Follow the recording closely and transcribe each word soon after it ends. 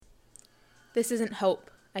This isn't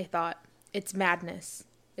hope, I thought. It's madness.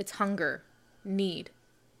 It's hunger, need,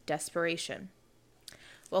 desperation.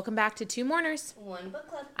 Welcome back to Two Mourners. One book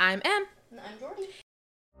club. I'm Em. And I'm Jordy.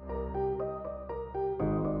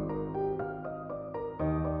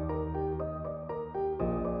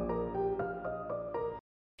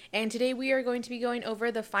 And today we are going to be going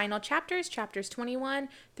over the final chapters 21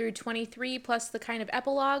 through 23, plus the kind of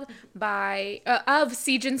epilogue of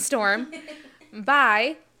Siege and Storm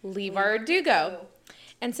by Leigh Bardugo.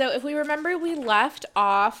 And so if we remember, we left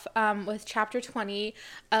off with chapter 20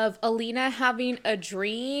 of Alina having a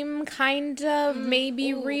dream, kind of,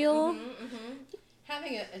 maybe real.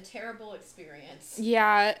 Having a terrible experience.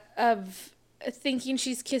 Yeah, of thinking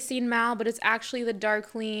she's kissing Mal, but it's actually the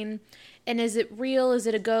Darkling. And is it real? Is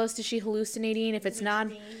it a ghost? Is she hallucinating? If it's not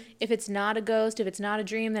a ghost, if it's not a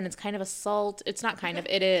dream, then it's kind of assault. It's not kind of,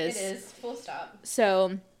 it is. It is, full stop.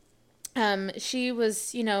 So, she was,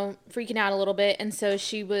 freaking out a little bit. And so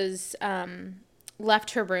she was,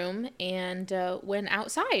 left her room and went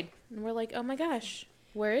outside. And we're like, oh my gosh,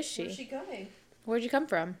 where is she? Where's she going? Where'd you come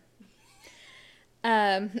from?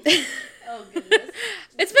 Oh, goodness.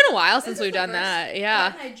 It's been a while since we've done that.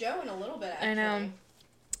 Yeah. Cat Eye Joe in a little bit, actually. I know.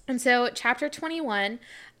 And so chapter 21,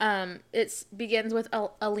 it begins with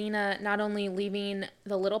Alina not only leaving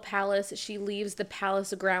the little palace, she leaves the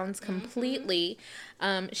palace grounds completely.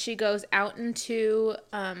 She goes out into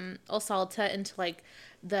Osalta, into like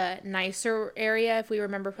the nicer area, if we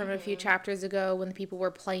remember from a few chapters ago, when the people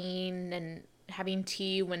were playing and having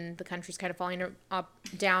tea when the country's kind of falling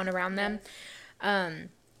down around them.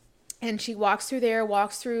 And she walks through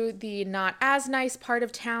the not as nice part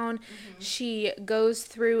of town. She goes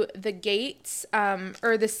through the gates,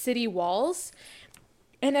 or the city walls.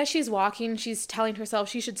 And as she's walking, she's telling herself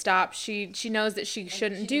she should stop. She knows that she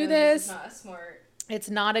shouldn't do this. This is not smart. It's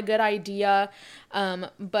not a good idea.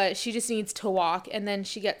 But she just needs to walk. And then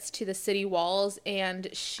she gets to the city walls and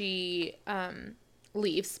she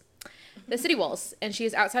leaves the city walls. And she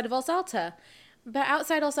is outside of Osalta. But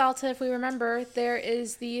outside Osalta, if we remember, there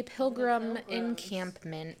is the Pilgrim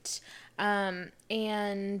encampment. And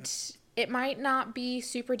it might not be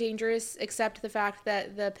super dangerous, except the fact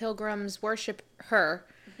that the Pilgrims worship her.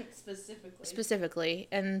 Specifically,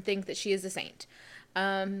 and think that she is a saint.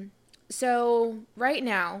 So, right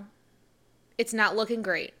now, it's not looking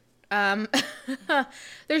great.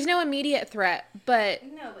 There's no immediate threat, but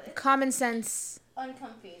common sense...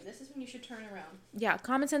 Uncomfy. This is when you should turn around. Yeah,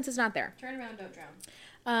 common sense is not there. Turn around, don't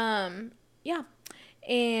drown. Yeah.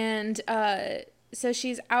 And so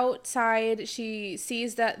she's outside. She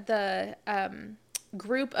sees that the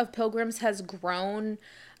group of pilgrims has grown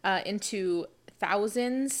into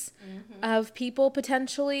thousands of people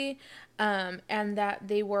potentially, and that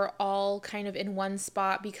they were all kind of in one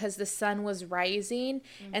spot because the sun was rising,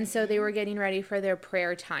 and so they were getting ready for their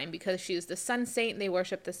prayer time because she's the sun saint. They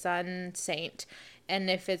worship the sun saint, and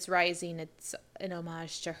if it's rising, it's an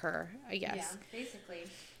homage to her, I guess. Yeah, basically.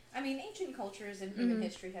 I mean, ancient cultures in human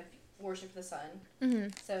history have worshipped the sun,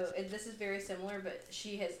 so this is very similar, but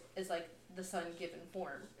she is like the sun given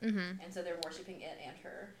form, and so they're worshiping it and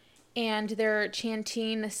her. And they're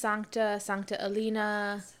chanting Sancta, Sancta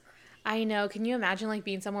Alina. I know. Can you imagine like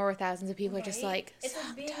being somewhere where thousands of people are just like, it's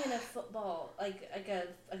like being in a football, like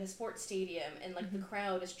a sports stadium, and like the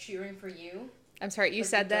crowd is cheering for you. I'm sorry, you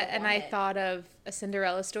said that, and I thought of a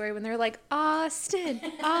Cinderella story when they're like, Austin,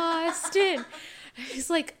 Austin. He's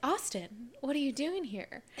like, Austin, what are you doing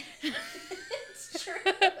here? It's true.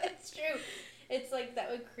 It's true. It's like that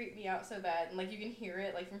would creep me out so bad, and like you can hear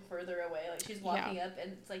it like from further away. Like she's walking up,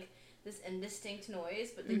 and it's like this indistinct noise,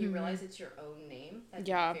 but then you realize it's your own name. That's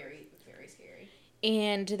very, very scary.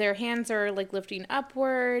 And their hands are like lifting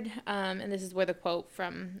upward, and this is where the quote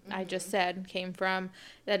from I just said came from,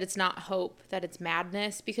 that it's not hope, that it's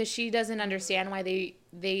madness, because she doesn't understand why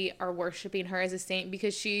they are worshiping her as a saint,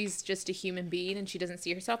 because she's just a human being and she doesn't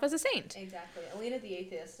see herself as a saint. Exactly. Alina the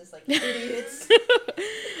atheist is like, idiots.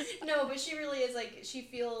 No, but she really is like, she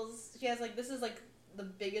has like, this is like the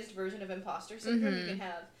biggest version of imposter syndrome you can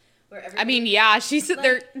have. I mean, yeah, she's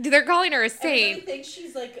like, they're calling her a saint. Everybody thinks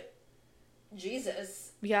she's like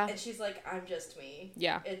Jesus. Yeah. And she's like, I'm just me.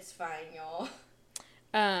 Yeah. It's fine, y'all.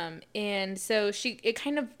 And so it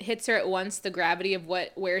kind of hits her at once, the gravity of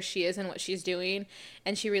where she is and what she's doing,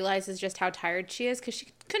 and she realizes just how tired she is because she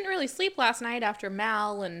couldn't really sleep last night after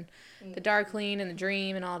Mal and the Darkling and the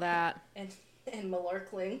dream and all that. And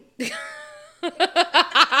Malarkling.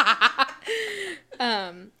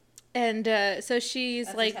 So she's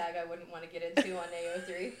That's like... a tag I wouldn't want to get into on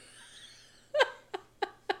AO3.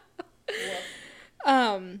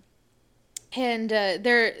 And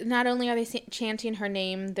they're not only are they chanting her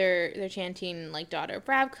name, they're chanting like daughter of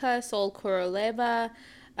Ravka, Sol Koroleva,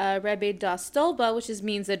 Rebbe Dostolba, which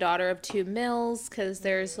means the daughter of two mills, because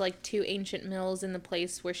there's like two ancient mills in the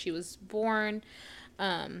place where she was born.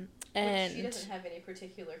 And which she doesn't have any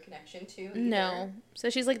particular connection to either. No. So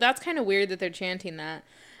she's like, that's kind of weird that they're chanting that.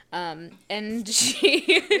 And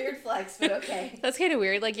she weird flex, but okay. That's kind of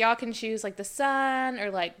weird. Like, y'all can choose like the sun or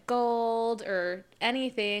like gold or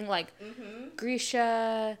anything, like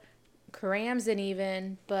Grisha, Karamzin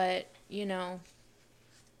even, but you know,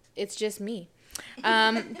 it's just me.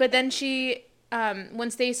 But then she,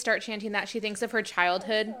 once they start chanting that, she thinks of her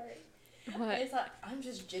childhood. What? I thought, I'm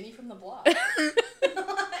just Jenny from the block.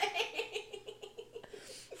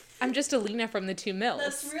 I'm just Alina from the Two Mills.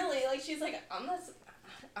 That's really, like, she's like,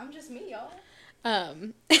 I'm just me, y'all.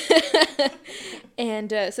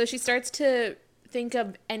 And so she starts to think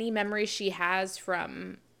of any memories she has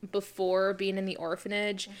from before being in the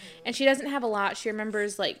orphanage. And she doesn't have a lot. She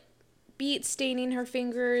remembers, like, beets staining her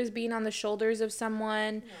fingers, being on the shoulders of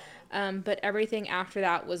someone. But everything after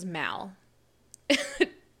that was Mal.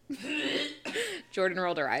 Jordan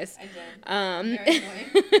rolled her eyes. I did. Very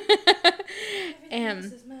annoying.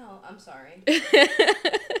 This is Mal. I'm sorry.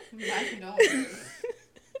 My condolences.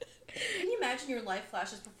 Can you imagine your life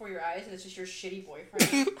flashes before your eyes and it's just your shitty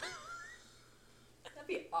boyfriend? That'd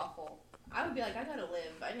be awful. I would be like, I gotta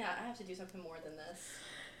live. I have to do something more than this.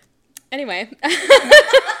 Anyway.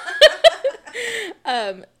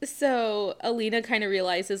 So Alina kind of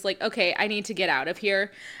realizes, like, okay, I need to get out of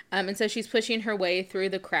here. And so she's pushing her way through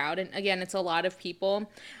the crowd. And again, it's a lot of people.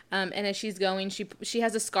 And as she's going, she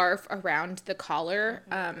has a scarf around the collar.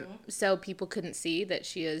 So people couldn't see that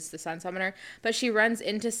she is the sun summoner. But she runs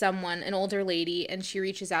into someone, an older lady, and she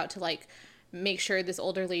reaches out to, like, make sure this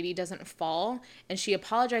older lady doesn't fall. And she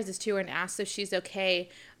apologizes to her and asks if she's okay.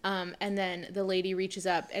 And then the lady reaches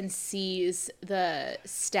up and sees the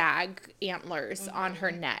stag antlers on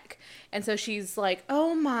her neck. And so she's like,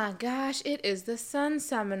 oh my gosh, it is the sun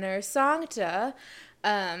summoner, Sancta.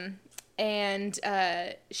 And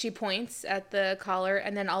she points at the collar,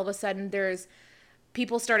 and then all of a sudden there's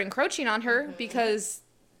people start encroaching on her because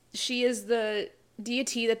she is the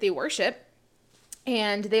deity that they worship.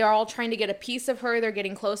 And they are all trying to get a piece of her. They're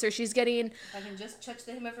getting closer. She's getting... If I can just touch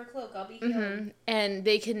the hem of her cloak, I'll be healed. And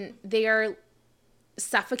they are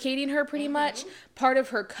suffocating her pretty much. Part of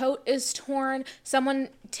her coat is torn. Someone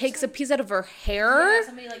takes a piece out of her hair. Yeah,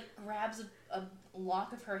 somebody, like, grabs a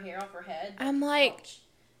lock of her hair off her head. I'm like... Ouch.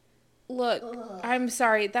 Look, I'm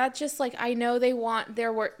sorry. That just, like, I know they want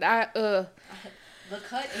their work... The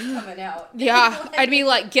cut is coming out. Yeah, like, I'd be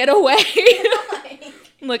like, get away.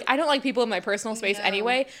 Look, I don't like people in my personal space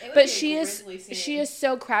anyway, but she is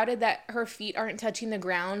so crowded that her feet aren't touching the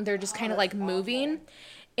ground. They're just kind of like moving. Awful.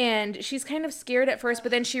 And she's kind of scared at first,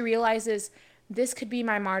 but then she realizes this could be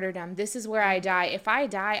my martyrdom. This is where I die. If I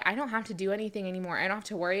die, I don't have to do anything anymore. I don't have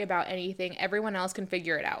to worry about anything. Everyone else can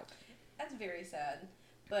figure it out. That's very sad,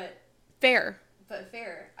 but fair.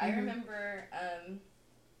 I remember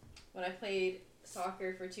when I played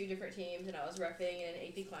soccer for 2 different teams and I was roughing and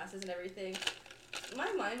AP classes and everything.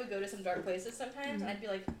 My mind would go to some dark places sometimes, and I'd be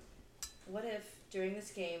like, what if during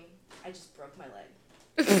this game I just broke my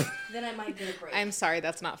leg? Then I might get a break. I'm sorry,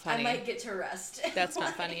 that's not funny. I might get to rest. That's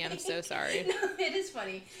not funny, I'm so sorry. No, it is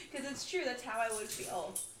funny, because it's true, that's how I would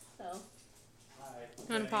feel. So. You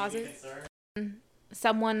want to pause it?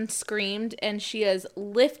 Someone screamed, and she is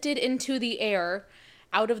lifted into the air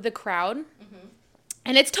out of the crowd,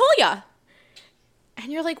 and it's Toya!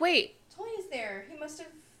 And you're like, wait. Toya's there. He must have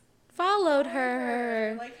followed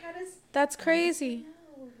her. Like, how does... That's crazy.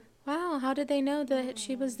 Wow, how did they know that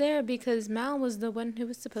she was there? Because Mal was the one who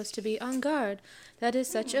was supposed to be on guard. That is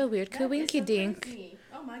such a weird coinky-dink. So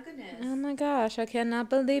oh my goodness. Oh my gosh, I cannot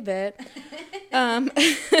believe it. And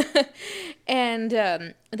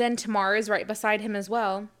then Tamar is right beside him as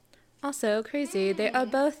well. Also crazy. They are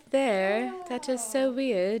both there. Oh. That is so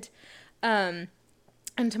weird.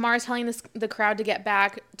 And Tamar's telling the crowd to get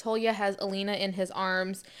back. Tolia has Alina in his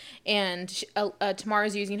arms, and Tamar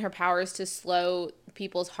is using her powers to slow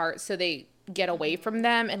people's hearts so they get away from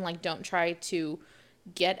them and, like, don't try to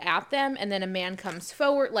get at them. And then a man comes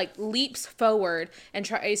forward, like, leaps forward and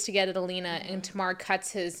tries to get at Alina, and Tamar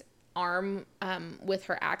cuts his arm with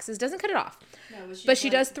her axes. Doesn't cut it off, no, but she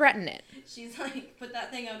does threaten it. She's like, put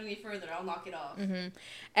that thing out any further, I'll knock it off.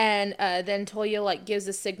 And then Tolia, like, gives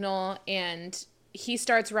a signal, and he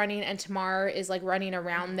starts running, and Tamar is, like, running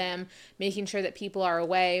around them, making sure that people are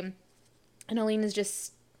away. And Alina's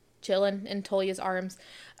just chilling in Tolia's arms.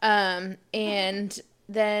 And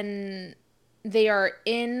then they are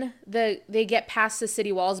they get past the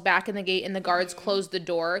city walls, back in the gate, and the guards close the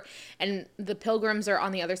door, and the pilgrims are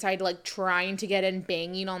on the other side, like trying to get in,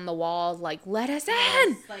 banging on the wall, like, let us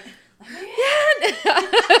in. Like,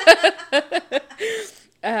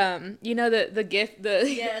 you know, the gift,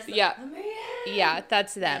 yeah,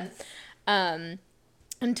 that's them. Yes.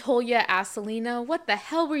 And Tolia asks Alina, what the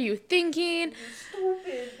hell were you thinking?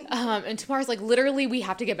 Stupid. And Tamar's like, literally, we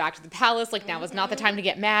have to get back to the palace. Like, now is not the time to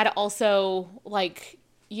get mad. Also, like,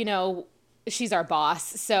 you know, she's our boss,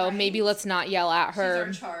 so maybe let's not yell at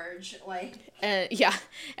her. She's our charge, like. Yeah.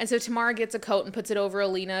 And so Tamar gets a coat and puts it over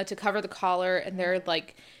Alina to cover the collar, and they're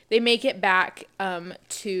like, they make it back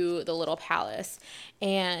to the little palace,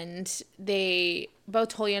 and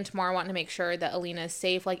both Tolia and Tamar want to make sure that Alina is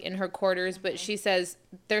safe, like, in her quarters, but she says,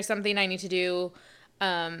 there's something I need to do.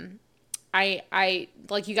 I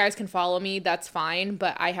like, you guys can follow me, that's fine,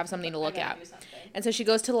 but I have something to look at. And so she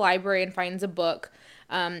goes to the library and finds a book,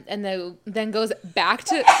 and then goes back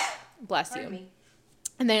to, bless you.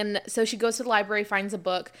 And then, so she goes to the library, finds a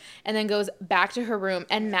book, and then goes back to her room.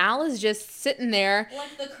 And Mal is just sitting there.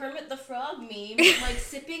 Like the Kermit the Frog meme, like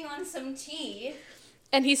sipping on some tea.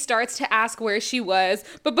 And he starts to ask where she was.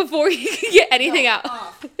 But before he can get anything out.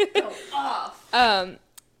 Go off.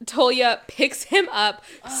 Tolia picks him up,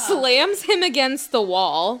 slams him against the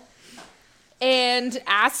wall, and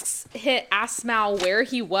asks Mal where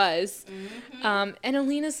he was. Mm-hmm. And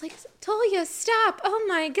Alina's like, Tolia, stop. Oh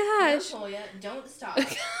my gosh. No, Tolia, don't stop.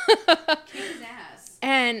 Kick his ass.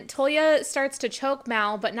 And Tolia starts to choke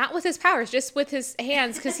Mal, but not with his powers, just with his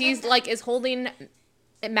hands, because he's like, is holding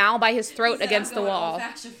Mal by his throat against the wall.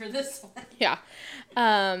 Old-fashioned for this one. Yeah.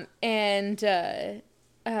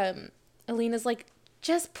 Alina's like,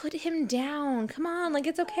 just put him down. Come on, like,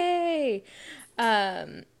 it's okay.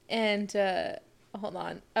 Hold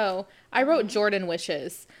on. Oh, I wrote Jordan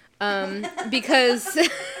wishes. Because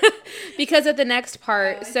at the next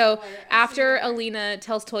part, after Alina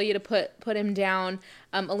tells Tolia to put him down,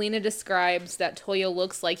 Alina describes that Tolia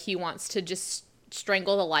looks like he wants to just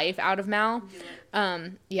strangle the life out of Mal.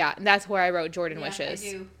 Yeah, that's where I wrote Jordan wishes. I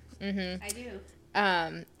do. Mm-hmm. I do.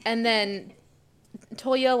 And then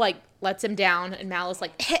Tolia, like, lets him down, and Mal is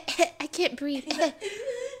like, I can't breathe.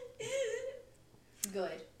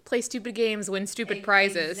 Good. Play stupid games, win stupid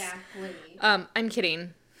prizes. Exactly. I'm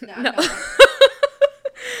kidding. No.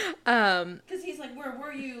 Because he's like, where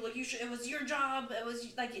were you? Like, it was your job. It was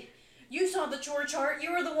like, you saw the chore chart.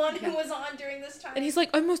 You were the one who was on during this time. And he's like,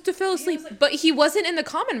 I must have fell asleep. Like, but he wasn't in the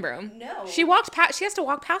common room. No. She has to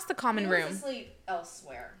walk past the common room. He was asleep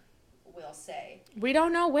elsewhere, we'll say. We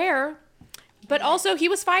don't know where. But also, he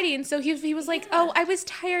was fighting, so he was like, oh, I was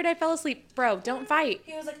tired, I fell asleep. Bro, don't fight.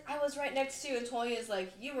 He was like, I was right next to you, and Tolia's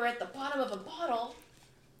like, you were at the bottom of a bottle.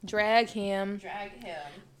 Drag him.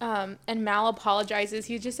 And Mal apologizes.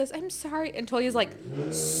 He just says, I'm sorry. And Tolia's like,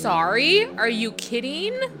 sorry? Are you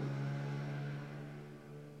kidding?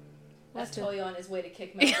 That's Tolia on his way to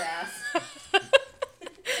kick Mal's ass. I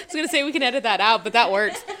was going to say we can edit that out, but that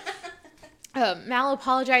works. Mal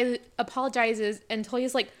apologizes, and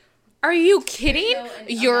Tolia's like, are you kidding?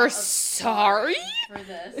 You're sorry? For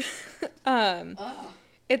this.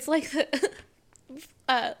 It's like the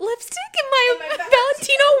lipstick in my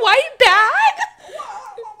Valentino white bag.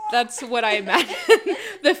 That's what I imagine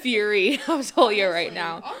the fury of Tolia right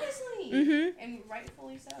now. Honestly. Mm-hmm. And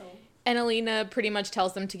rightfully so. And Alina pretty much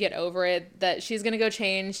tells them to get over it, that she's going to go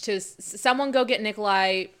change, to someone go get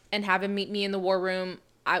Nikolai and have him meet me in the war room.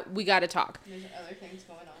 We got to talk. There's other things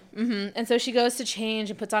going on. Mm-hmm. And so she goes to change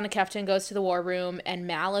and puts on a keftan, goes to the war room, and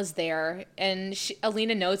Mal is there. And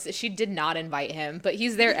Alina notes that she did not invite him, but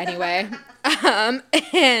he's there anyway.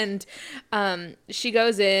 She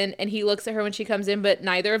goes in, and he looks at her when she comes in, but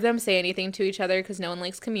neither of them say anything to each other because no one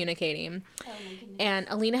likes communicating. Oh my goodness. And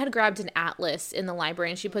Alina had grabbed an atlas in the library,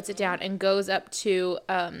 and she puts it down and goes up to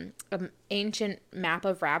an ancient map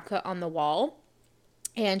of Rabka on the wall.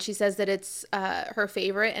 And she says that it's her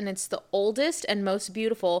favorite, and it's the oldest and most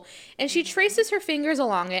beautiful. And she traces her fingers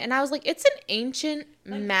along it, and I was like, it's an ancient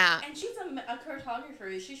map. And she's a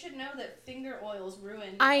cartographer. She should know that finger oils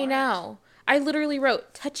ruin I art. know. I literally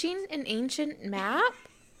wrote, touching an ancient map?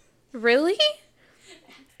 Really?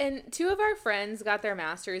 And two of our friends got their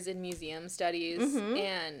masters in museum studies, mm-hmm.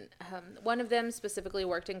 and one of them specifically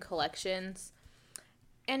worked in collections.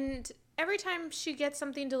 And every time she gets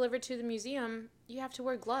something delivered to the museum, you have to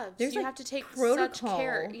wear gloves. You have to take such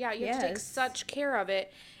care. Yeah, you have to take such care of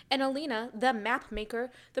it. And Alina, the map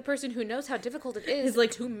maker, the person who knows how difficult it is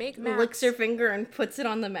to make maps, licks her finger and puts it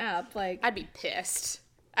on the map. Like, I'd be pissed.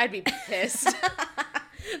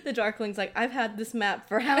 The Darkling's like, I've had this map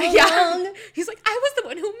for how long? He's like, I was the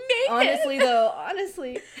one who made it.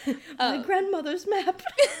 Honestly, my grandmother's map.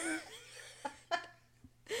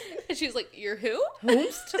 And she's like, you're who?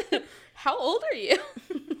 Whomst? How old are you?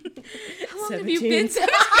 How long 17. have you been?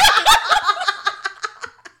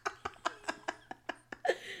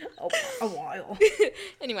 A while.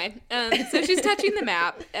 Anyway, so she's touching the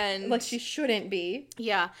map, and Like she shouldn't be.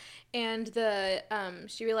 yeah, and the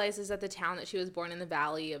she realizes that the town that she was born in, the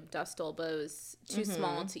Valley of Dustulba, was too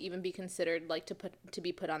small to even be considered like to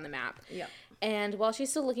be put on the map. Yeah. And while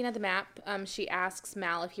she's still looking at the map, she asks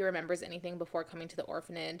Mal if he remembers anything before coming to the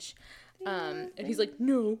orphanage, and he's like,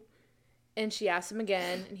 no. And she asks him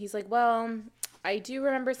again, and he's like, well, I do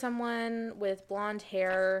remember someone with blonde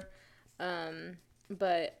hair,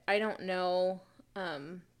 but I don't know.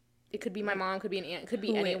 It could be my mom, could be an aunt, could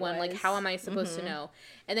be anyone. Like, how am I supposed to know?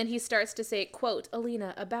 And then he starts to say, quote,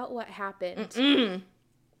 Alina, about what happened.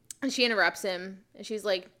 And she interrupts him, and she's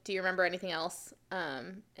like, do you remember anything else?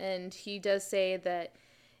 And he does say that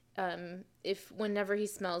whenever he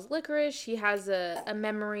smells licorice, he has a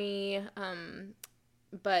memory,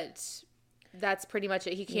 but that's pretty much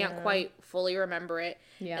it. He can't quite fully remember it,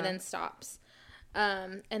 and then stops.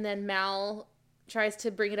 And then Mal tries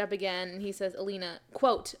to bring it up again, and he says, Alina,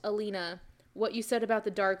 quote, Alina, what you said about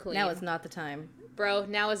the Darkling. Now is not the time. Bro,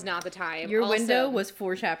 now is not the time. Your window was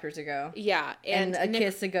 4 chapters ago. Yeah. And a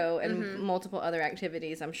kiss ago, and multiple other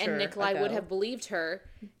activities, I'm sure. And Nikolai would have believed her.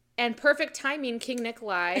 And perfect timing, King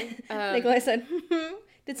Nikolai. Nikolai said,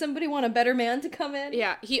 did somebody want a better man to come in?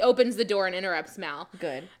 Yeah, he opens the door and interrupts Mal.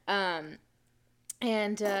 Good.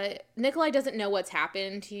 And Nikolai doesn't know what's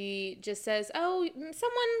happened. He just says, "Oh,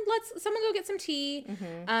 someone go get some tea."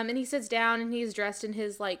 And he sits down, and he's dressed in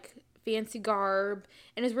his like fancy garb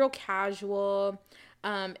and is real casual.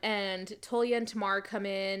 And Tolya and Tamar come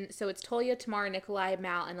in. So it's Tolya, Tamar, Nikolai,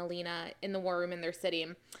 Mal, and Alina in the war room, and they're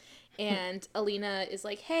sitting. And Alina is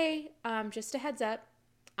like, "Hey, just a heads up,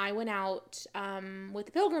 I went out with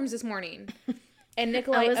the pilgrims this morning." And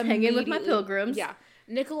Nikolai I was hanging with my pilgrims. Yeah.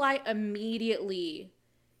 Nikolai immediately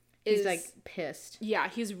is... He's, like, pissed. Yeah,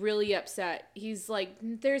 he's really upset. He's like,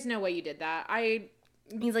 there's no way you did that.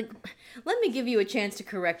 He's like, let me give you a chance to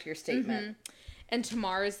correct your statement. And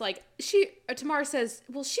Tamar is like, Tamar says,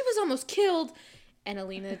 well, she was almost killed. And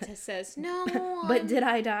Alina says, no. But did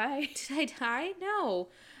I die? Did I die? No.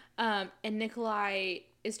 And Nikolai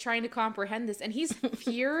is trying to comprehend this, and he's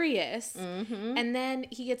furious. And then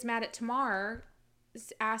he gets mad at Tamar,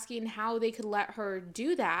 asking how they could let her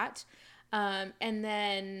do that. And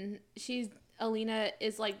then Alina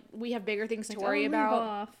is like, we have bigger things to worry about.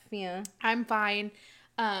 Off. Yeah. I'm fine.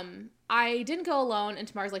 I didn't go alone. And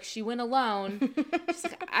Tamar's like, she went alone. She's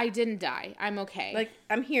like, I didn't die. I'm okay. Like,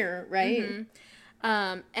 I'm here, right?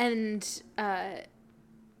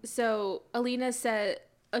 So Alina said,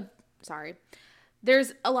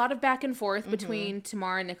 there's a lot of back and forth between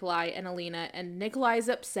Tamar and Nikolai and Alina, and Nikolai's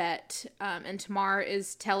upset, and Tamar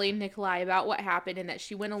is telling Nikolai about what happened and that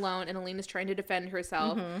she went alone, and Alina's trying to defend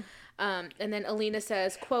herself. And then Alina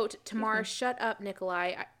says, quote, Tamar, shut up,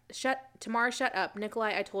 Nikolai. Tamar, shut up.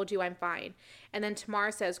 Nikolai, I told you I'm fine. And then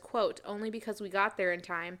Tamar says, quote, only because we got there in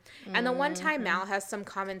time. And the one time Mal has some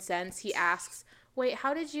common sense, he asks, wait,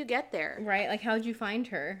 how did you get there? Right, like, how did you find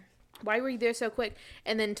her? Why were you there so quick?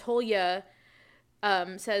 And then Tolya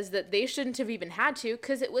says that they shouldn't have even had to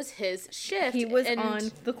because it was his shift. He was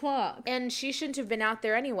on the clock. And she shouldn't have been out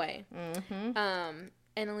there anyway. And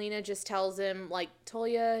Alina just tells him, like,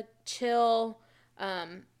 Tolya, chill.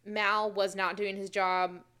 Mal was not doing his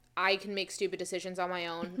job. I can make stupid decisions on my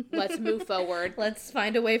own. Let's move forward. Let's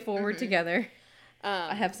find a way forward together.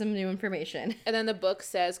 I have some new information. And then the book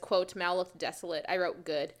says, quote, Mal looked desolate. I wrote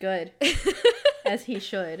good. Good. As he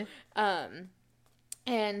should.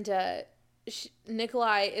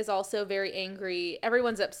 Nikolai is also very angry.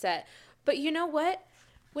 Everyone's upset. But you know what?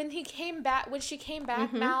 When she came back,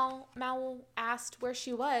 Mal asked where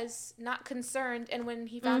she was, not concerned. And when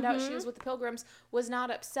he found out she was with the pilgrims, was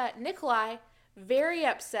not upset. Nikolai, very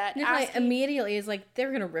upset. Nikolai immediately is like, they're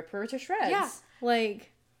going to rip her to shreds. Yeah.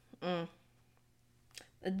 Like,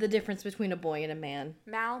 the difference between a boy and a man.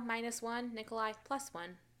 Mal -1, Nikolai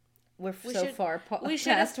 +1. We're so far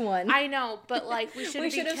past one. I know, but like we should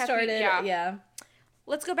have started. Yeah.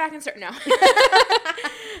 Let's go back and start now.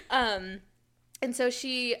 And so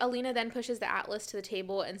Alina then pushes the atlas to the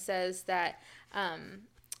table and says that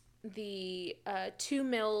the 2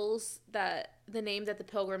 mills, that the name that the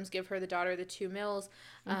pilgrims give her, the daughter of the 2 mills,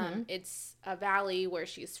 it's a valley where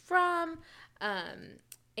she's from,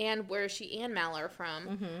 and where she and Mal are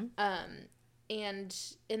from. And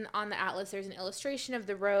on the atlas, there's an illustration of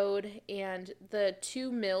the road, and the two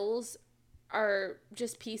mills are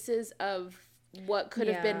just pieces of what could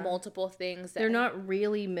have been multiple things. They're not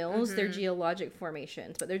really mills, they're geologic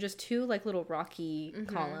formations, but they're just two like little rocky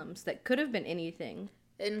columns that could have been anything.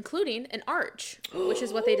 Including an arch, which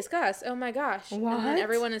is what they discuss. Oh my gosh. What? And then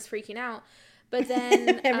everyone is freaking out. But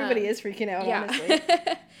then... Everybody is freaking out, honestly.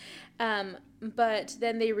 But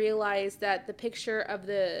then they realize that the picture of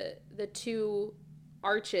the two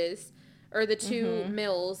arches, or the two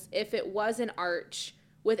mills, if it was an arch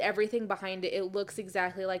with everything behind it, it looks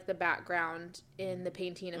exactly like the background in the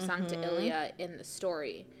painting of Sancta Ilia in the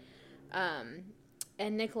story. And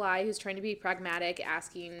Nikolai, who's trying to be pragmatic,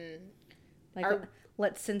 asking... Like,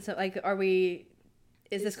 let's send some... Like, are we...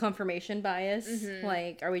 Is this confirmation bias?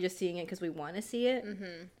 Like, are we just seeing it because we want to see it?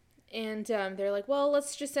 And they're like, well,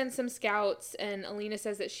 let's just send some scouts. And Alina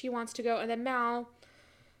says that she wants to go. And then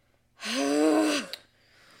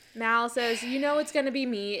Mal says, you know it's going to be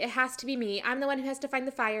me. It has to be me. I'm the one who has to find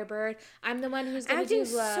the Firebird. I'm the one who's going to do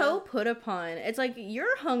so put upon. It's like,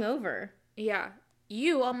 you're hungover. Yeah.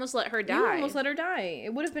 You almost let her die. You almost let her die.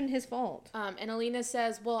 It would have been his fault. And Alina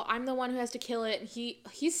says, well, I'm the one who has to kill it. And he's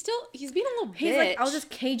being a little bitch. He's like, I'll just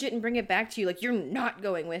cage it and bring it back to you. Like, you're not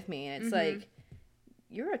going with me. And it's like...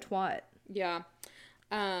 You're a twat. Yeah.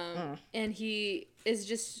 And he is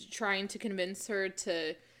just trying to convince her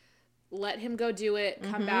to let him go do it,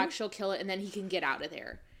 come back, she'll kill it, and then he can get out of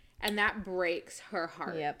there. And that breaks her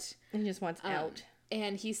heart. Yep. He just wants out.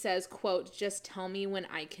 And he says, quote, just tell me when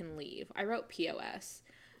I can leave. I wrote POS.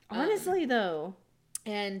 Honestly, though.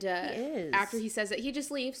 And after he says that, he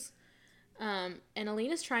just leaves. And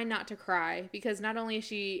Alina's trying not to cry because not only is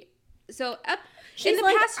she... So she's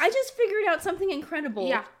like, I just figured out something incredible.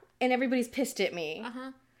 Yeah. And everybody's pissed at me.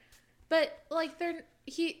 But like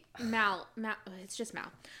Mal, it's just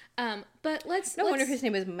Mal. But let's wonder if his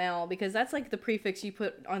name is Mal, because that's like the prefix you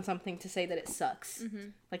put on something to say that it sucks.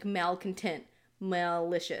 Like malcontent,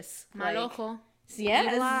 malicious. Maloco.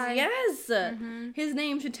 Yes. His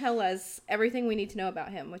name should tell us everything we need to know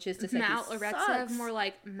about him, which is to say Mal he Oretsev, sucks. more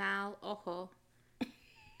like Mal Ojo.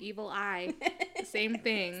 Evil eye. Same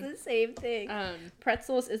thing. It's the same thing.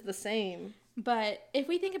 Pretzels is the same. But if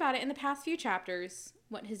we think about it, in the past few chapters,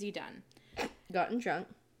 what has he done? Gotten drunk.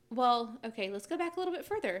 Well, okay, let's go back a little bit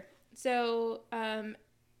further. So,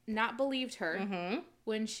 not believed her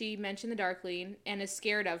when she mentioned the Darkling and is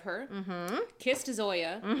scared of her. Kissed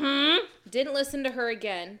Zoya. Didn't listen to her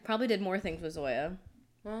again. Probably did more things with Zoya.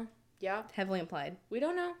 Well, yeah. Heavily implied. We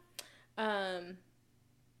don't know.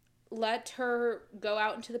 Let her go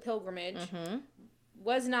out into the pilgrimage.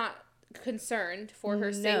 Was not concerned for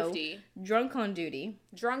her safety. Drunk on duty.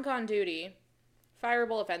 Drunk on duty.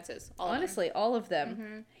 Fireable offenses. Honestly, all of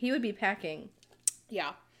them. He would be packing.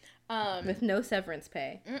 Yeah. With no severance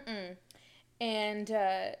pay. And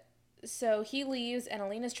so he leaves, and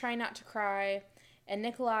Alina's trying not to cry, and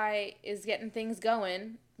Nikolai is getting things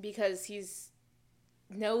going because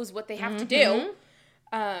knows what they have to do.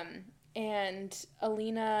 And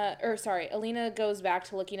Alina goes back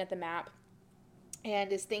to looking at the map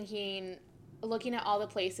and is looking at all the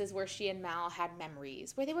places where she and Mal had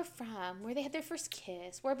memories, where they were from, where they had their first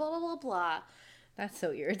kiss, where blah, blah, blah, blah. That's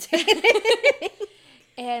so irritating.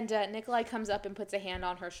 And Nikolai comes up and puts a hand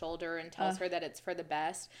on her shoulder and tells her that it's for the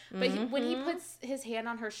best. But when he puts his hand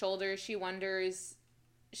on her shoulder, she wonders,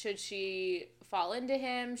 should she fall into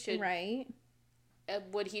him? Right.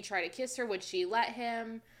 Would he try to kiss her? Would she let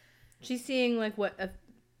him? She's seeing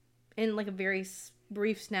in a very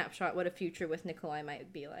brief snapshot what a future with Nikolai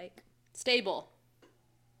might be like. Stable.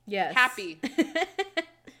 Yes. Happy.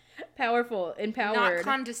 Powerful. Empowered. Not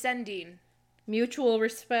condescending. Mutual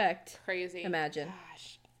respect. Crazy. Imagine.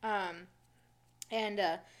 Gosh. And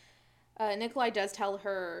Nikolai does tell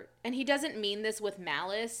her, and he doesn't mean this with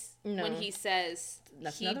malice when he says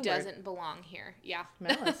he doesn't belong here. Yeah.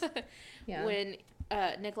 Malice. Yeah. When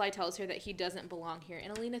Nikolai tells her that he doesn't belong here,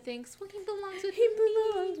 and Alina thinks, well, he belongs with me. He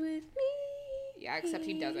belongs with me. Yeah, except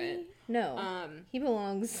he doesn't. No. He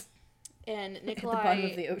belongs and Nikolai at the bottom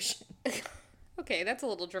of the ocean. Okay, that's a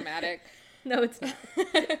little dramatic. No, it's not.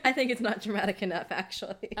 I think it's not dramatic enough,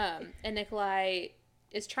 actually. And Nikolai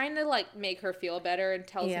is trying to make her feel better and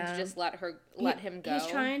tells him to just let him go. He's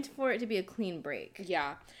trying for it to be a clean break.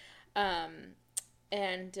 Yeah.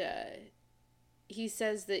 And he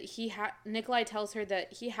says that Nikolai tells her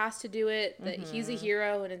that he has to do it, that he's a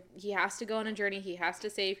hero and he has to go on a journey, he has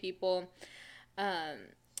to save people.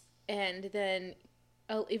 And then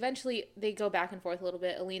eventually they go back and forth a little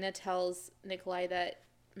bit. Alina tells Nikolai that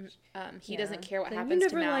he doesn't care what happens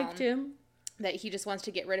to Mal. You never liked him. that he just wants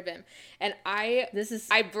to get rid of him. And I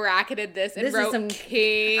bracketed this and wrote some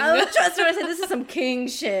king. I was just going to say, this is some king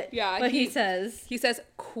shit. Yeah. But he says,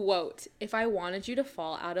 quote, "If I wanted you to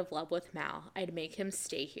fall out of love with Mal, I'd make him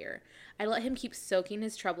stay here. I'd let him keep soaking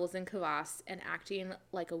his troubles in kvass and acting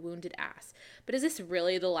like a wounded ass. But is this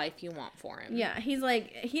really the life you want for him?" Yeah, he's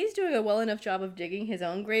like, he's doing a well enough job of digging his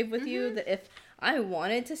own grave with you that if I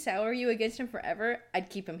wanted to sour you against him forever, I'd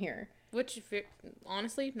keep him here. Which,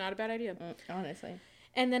 honestly, not a bad idea. Honestly.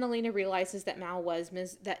 And then Alina realizes that Mal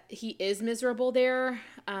that he is miserable there.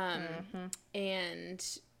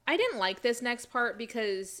 And I didn't like this next part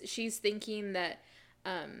because she's thinking that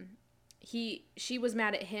she was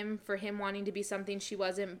mad at him for him wanting to be something she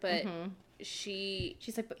wasn't, but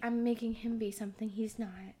she's like, but I'm making him be something he's not.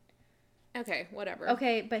 Okay, whatever.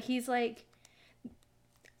 Okay, but he's like,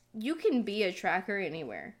 you can be a tracker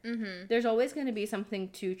anywhere. There's always going to be something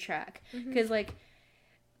to track. Because, like,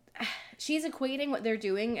 she's equating what they're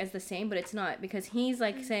doing as the same, but it's not. Because he's,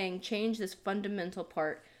 like, saying, change this fundamental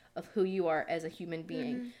part of who you are as a human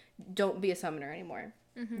being. Don't be a summoner anymore.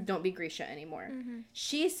 Don't be Grisha anymore.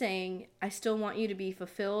 She's saying, I still want you to be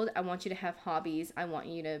fulfilled. I want you to have hobbies. I want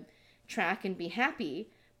you to track and be happy.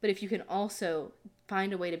 But if you can also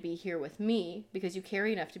find a way to be here with me, because you care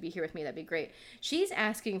enough to be here with me, that'd be great. She's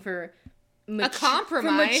asking for a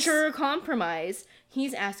compromise. For mature compromise.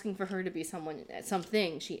 He's asking for her to be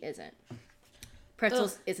something she isn't.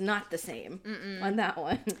 Pretzels is not the same on that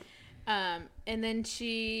one. And then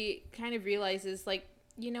she kind of realizes, like,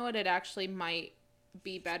 you know what, it actually might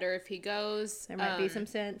be better if he goes. There might be some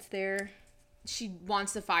sense there. She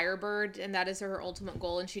wants the Firebird, and that is her ultimate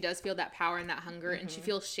goal, and she does feel that power and that hunger, and she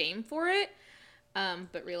feels shame for it,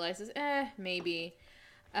 but realizes, maybe.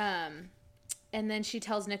 And then she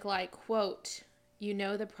tells Nikolai, quote, "You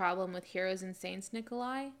know the problem with heroes and saints,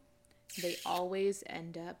 Nikolai? They always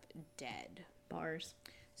end up dead." Bars.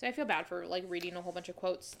 So I feel bad for, like, reading a whole bunch of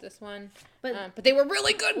quotes this one. But they were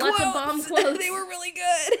really good quotes! Lots of bomb quotes. They were really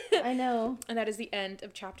good! I know. And that is the end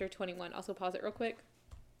of chapter 21. Also pause it real quick.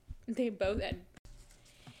 They both end.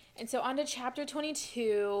 And so on to chapter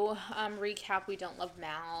 22. Recap, we don't love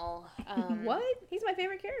Mal. What? He's my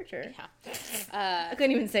favorite character. Yeah. I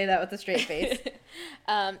couldn't even say that with a straight face.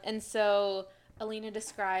 And so Alina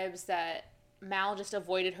describes that Mal just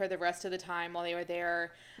avoided her the rest of the time while they were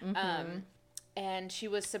there. And she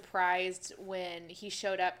was surprised when he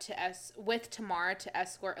showed up with Tamar to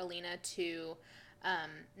escort Alina to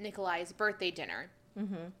Nikolai's birthday dinner.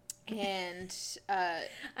 And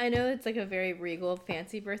I know it's like a very regal,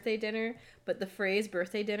 fancy birthday dinner, but the phrase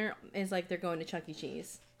birthday dinner is like they're going to Chuck E.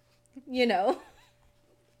 Cheese. You know?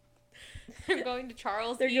 They're going to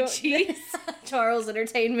Charles Cheese. Charles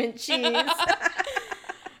Entertainment Cheese.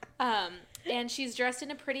 And she's dressed in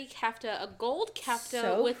a pretty kefta, a gold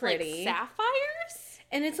kefta with pretty. Like sapphires.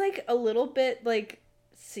 And it's like a little bit like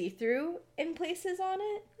see-through in places on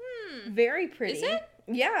it. Very pretty. Is it?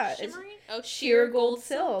 Yeah. Shimmery? It's sheer gold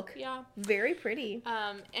silk. Yeah. Very pretty.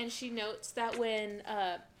 And she notes that when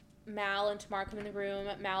Mal and Tamar come in the room,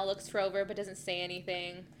 Mal looks Frover but doesn't say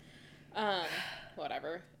anything.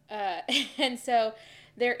 Whatever. And so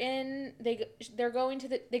they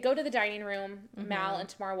go to the dining room. Mal and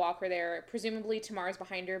Tamar walk her there. Presumably Tamar's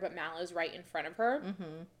behind her, but Mal is right in front of her.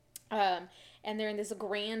 And they're in this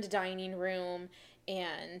grand dining room,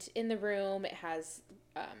 and in the room it has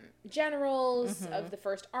generals of the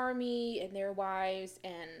First Army and their wives,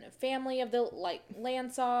 and family of the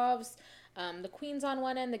Lantsovs. The queen's on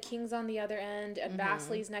one end, the king's on the other end, and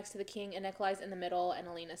Vasili's next to the king, and Nikolai's in the middle, and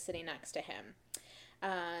Alina's sitting next to him.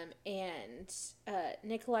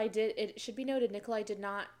 Nikolai it should be noted, Nikolai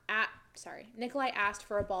asked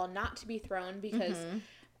for a ball not to be thrown because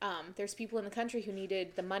there's people in the country who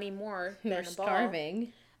needed the money more than a ball.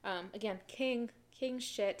 Starving. Again, king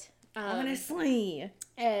shit. Honestly.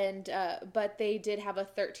 And but they did have a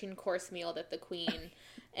 13-course meal that the queen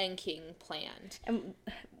and king planned. And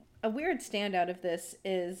a weird standout of this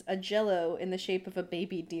is a Jell-O in the shape of a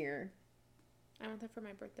baby deer. I want that for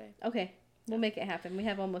my birthday. Okay. We'll make it happen. We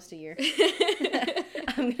have almost a year.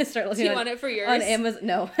 I'm going to start looking Do you want it for yours? On Amazon.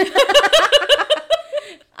 No.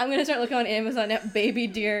 I'm going to start looking on Amazon at baby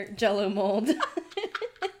deer Jell-O mold.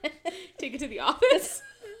 Take it to the office.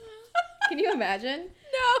 Can you imagine?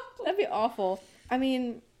 No. That'd be awful. I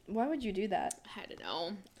mean, why would you do that? I don't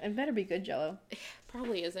know. It better be good Jell-O.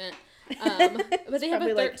 Probably isn't. But they have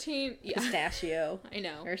a 13... Like pistachio. I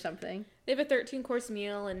know. Or something. They have a 13-course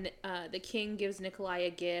meal, and the king gives Nikolai a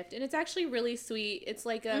gift. And it's actually really sweet. It's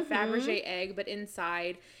like a Fabergé egg, but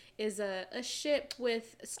inside is a ship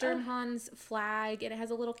with Sternhan's flag, and it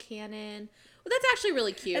has a little cannon. Well, that's actually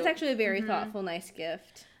really cute. That's actually a very thoughtful, nice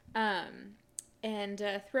gift.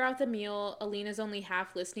 And throughout the meal, Alina's only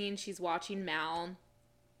half listening. She's watching Mal.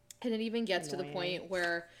 And it even gets to the point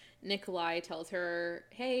where Nikolai tells her,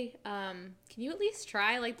 hey, can you at least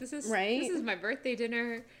try? Like, this is my birthday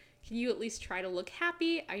dinner. Can you at least try to look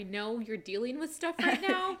happy? I know you're dealing with stuff right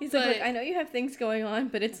now. He's like, look, I know you have things going on,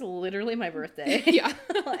 but it's literally my birthday. Yeah.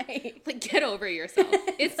 like, get over yourself.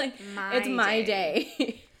 It's like my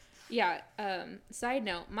day. Yeah. Side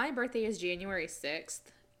note, my birthday is January 6th.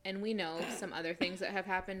 And we know some other things that have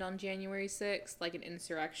happened on January 6th, like an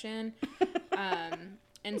insurrection.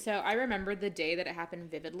 And so I remember the day that it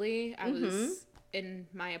happened vividly. I was in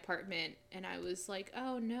my apartment, and I was like,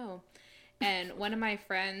 oh, no. And one of my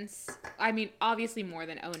friends, I mean, obviously more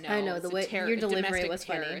than oh, no. I know, the way your delivery was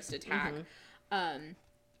funny. Terrorist attack.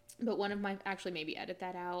 But one of my, actually maybe edit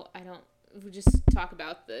that out. We'll just talk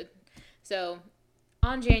about so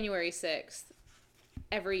on January 6th,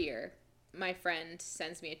 every year, my friend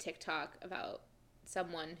sends me a TikTok about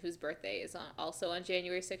someone whose birthday is also on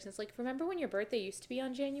January 6th. And it's like, remember when your birthday used to be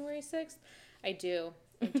on January 6th? I do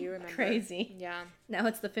remember. Crazy. Yeah. Now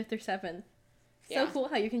it's the 5th or 7th. So cool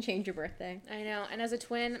how you can change your birthday. I know. And as a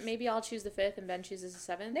twin, maybe I'll choose the 5th and Ben chooses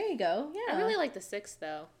the 7th. There you go. Yeah. I really like the 6th,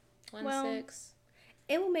 though. 6.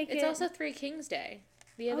 It will make It's also Three Kings Day.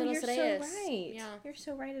 You're so right. Yeah. You're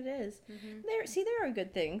so right, it is. There are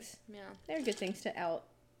good things. Yeah. There are good things to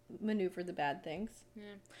outmaneuver the bad things. Yeah.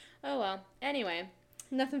 Oh, well. Anyway.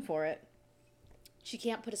 Nothing for it. She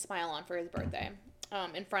can't put a smile on for his birthday.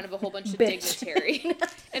 In front of a whole bunch of dignitaries.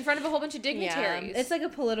 In front of a whole bunch of dignitaries. Yeah. It's like a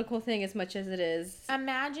political thing as much as it is.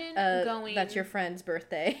 Imagine going... That's your friend's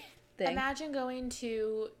birthday thing. Imagine going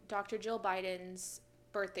to Dr. Jill Biden's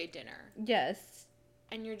birthday dinner. Yes.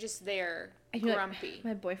 And you're just there, grumpy. Like,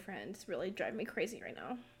 my boyfriend's really driving me crazy right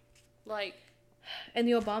now. Like... And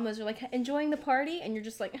the Obamas are like, enjoying the party? And you're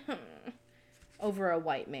just like, over a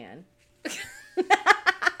white man.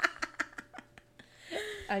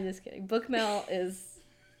 I'm just kidding. Bookmail is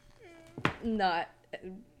not...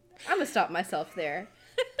 I'm going to stop myself there.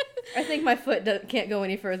 I think my foot can't go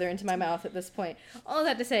any further into my mouth at this point. All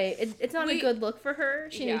that to say, it's not a good look for her.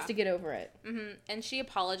 She needs to get over it. And she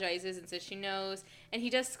apologizes and says she knows. And he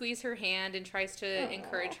does squeeze her hand and tries to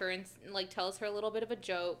encourage her and like tells her a little bit of a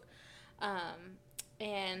joke.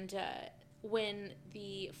 When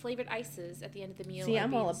the flavored ices at the end of the meal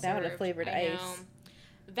I'm all about a flavored ice.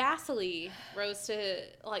 Vasily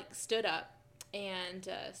stood up and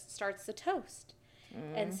starts the toast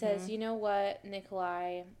and says, you know what,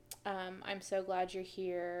 Nikolai, I'm so glad you're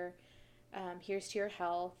here. Here's to your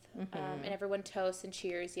health. And everyone toasts and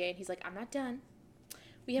cheers. Yay. And he's like, I'm not done.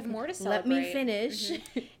 We have more to celebrate. Let me finish.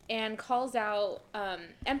 And calls out,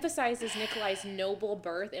 emphasizes Nikolai's noble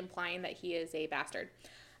birth, implying that he is a bastard.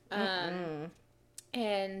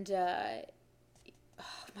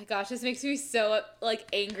 Oh my gosh, this makes me so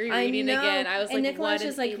angry reading again. I was and Nikolai's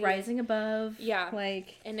just rising above. Yeah.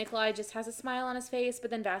 And Nikolai just has a smile on his face, but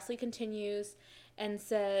then Vasily continues and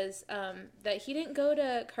says that he didn't go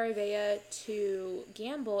to Karevaya to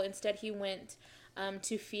gamble. Instead, he went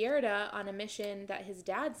to Fierda on a mission that his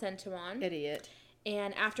dad sent him on. Idiot.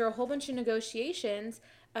 And after a whole bunch of negotiations,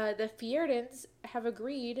 the Fierdans have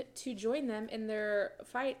agreed to join them in their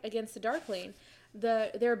fight against the Darkling.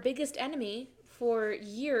 Their biggest enemy for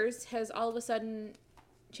years has all of a sudden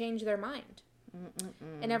changed their mind.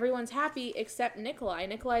 And everyone's happy except Nikolai.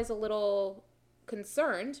 Nikolai's a little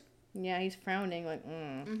concerned. Yeah, he's frowning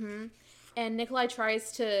And Nikolai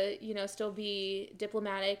tries to, still be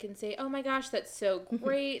diplomatic and say, oh my gosh, that's so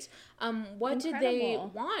great. What did they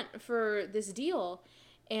want for this deal?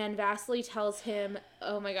 And Vasily tells him,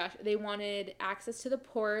 oh my gosh, they wanted access to the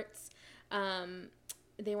ports.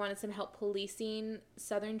 They wanted some help policing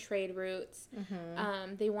southern trade routes.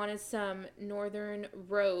 They wanted some northern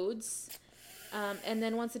roads. And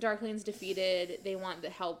then once the Darkling's defeated, they want the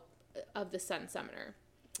help of the Sun Summoner.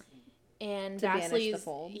 And Vasily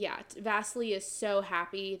is so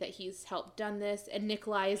happy that he's helped done this. And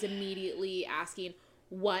Nikolai is immediately asking,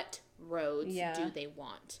 what roads do they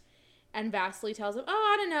want? And Vasily tells him,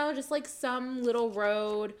 I don't know, just some little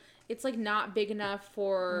road. It's not big enough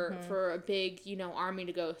for a big, army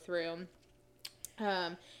to go through.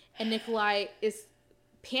 And Nikolai is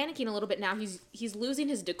panicking a little bit now. He's losing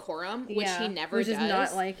his decorum, which he never does. Which is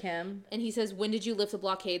not like him. And he says, when did you lift the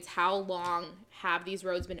blockades? How long have these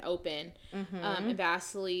roads been open? And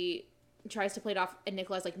Vasily tries to play it off, and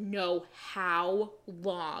Nikolai's like, no, how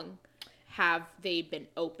long have they been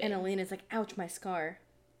open? And Alina's like, ouch, my scar.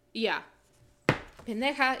 Yeah.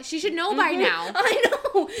 Pendeja. She should know by now. I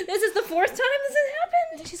know. This is the 4th time this has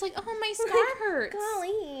happened. And she's like, oh, my scar hurts.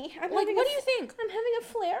 Golly. What do you think? I'm having a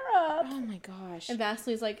flare-up. Oh, my gosh. And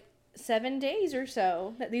Vasily's like, 7 days or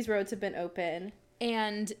so that these roads have been open.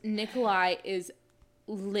 And Nikolai is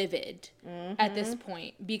livid at this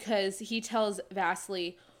point because he tells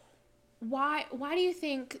Vasily, why do you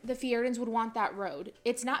think the Fjerdans would want that road?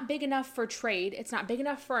 It's not big enough for trade. It's not big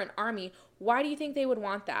enough for an army. Why do you think they would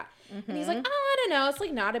want that? And he's like, I don't know. It's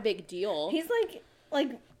like not a big deal. He's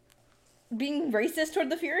like being racist toward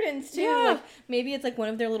the Fjerdans too. Yeah. Like maybe it's like one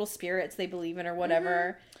of their little spirits they believe in or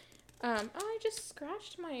whatever. I just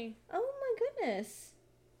scratched my Oh my goodness.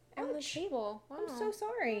 on the table. Wow. I'm so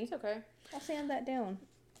sorry. It's okay. I'll sand that down.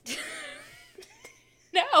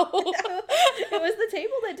 No. It was the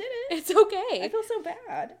table that did it. It's okay. I feel so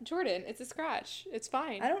bad. Jordan, it's a scratch. It's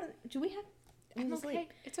fine. Do we have... I'm okay.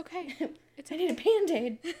 It's okay. I need a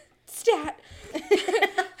Band-Aid. Stat.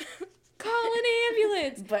 Call an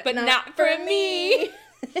ambulance. But not for me.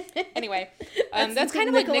 Anyway, that's kind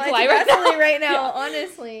of like Nikolai Nikolai right now, Yeah.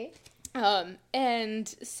 honestly. And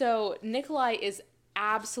so Nikolai is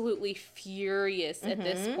absolutely furious at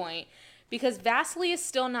this point because Vasily is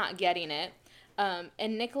still not getting it.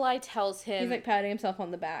 And Nikolai tells him... He's like patting himself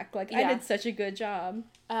on the back. Like, I did such a good job.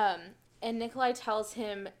 And Nikolai tells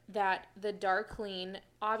him that the Darkling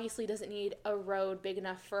obviously doesn't need a road big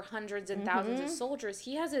enough for hundreds and thousands of soldiers.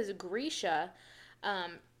 He has his Grisha.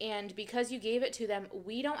 And because you gave it to them,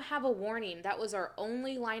 we don't have a warning. That was our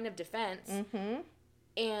only line of defense.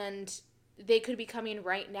 And they could be coming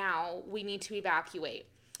right now. We need to evacuate.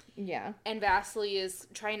 Yeah. And Vasily is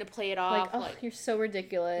trying to play it off. Like, you're so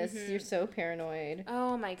ridiculous. You're so paranoid.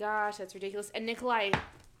 Oh my gosh, that's ridiculous. And Nikolai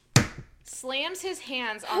slams his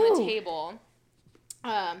hands on the table.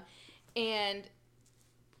 And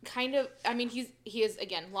kind of, I mean, he has,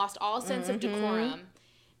 again, lost all sense of decorum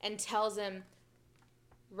and tells him,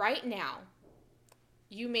 right now,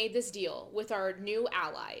 you made this deal with our new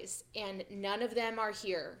allies, and none of them are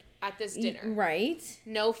here at this dinner. Right.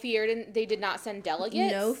 No Fjerdan, they did not send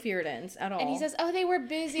delegates. No Fjerdans at all. And he says, oh, they were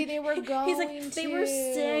busy, they were going He's like, they were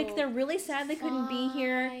sick, they're really sad they couldn't be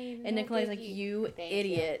here. And Nikolai's like, you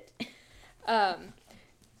idiot. Pause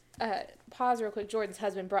real quick. Jordan's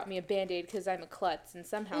husband brought me a Band-Aid because I'm a klutz and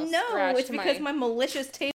somehow No, scratched it's because my malicious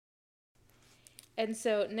taste. And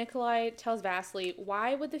so Nikolai tells Vasily,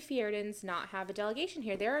 why would the Fjerdans not have a delegation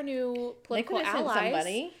here? They're our new political allies.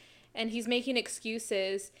 Somebody. And he's making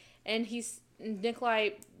excuses. And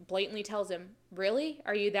Nikolai blatantly tells him, really?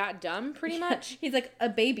 Are you that dumb, pretty much? He's like, a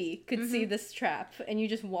baby could see this trap, and you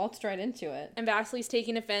just waltzed right into it. And Vasily's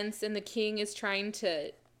taking offense, and the king is trying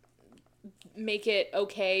to make it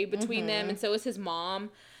okay between them, and so is his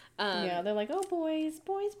mom. Yeah, they're like, oh, boys.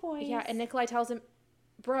 Yeah, and Nikolai tells him,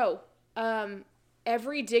 bro,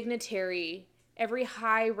 every dignitary, every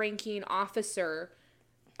high-ranking officer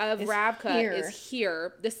of Ravka is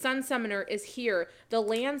here. The Sun Summoner is here. The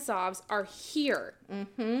Lansovs are here.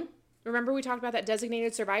 Remember we talked about that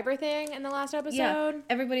designated survivor thing in the last episode? Yeah.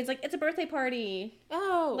 Everybody's like, it's a birthday party.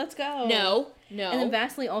 Oh. Let's go. No. And then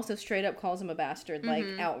Vasily also straight up calls him a bastard, like,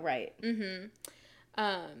 outright.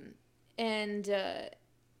 And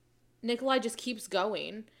Nikolai just keeps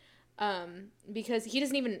going because he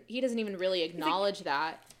doesn't even really acknowledge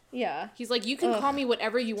that. Yeah. He's like, you can call me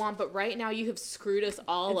whatever you want, but right now you have screwed us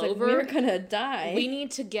all over. Like, we're gonna die. We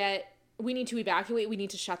need to evacuate. We need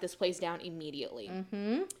to shut this place down immediately.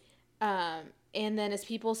 And then as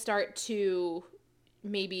people start to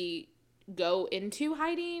maybe go into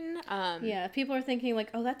hiding. Yeah, people are thinking like,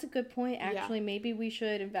 oh, that's a good point. Actually, maybe we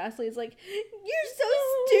should. And Vasily's like, you're so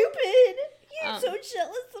stupid. You're so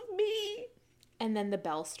jealous of me. And then the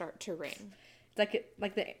bells start to ring. It's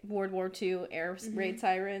like the World War II air raid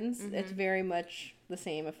sirens. It's very much the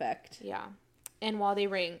same effect. Yeah. And while they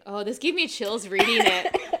ring, this gave me chills reading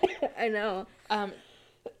it. I know.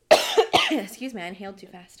 Excuse me, I inhaled too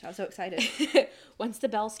fast. I was so excited. Once the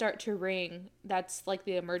bells start to ring, that's like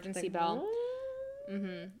the emergency bell.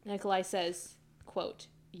 Nikolai says, quote,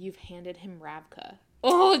 "You've handed him Ravka."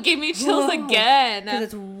 Oh, it gave me chills again. Because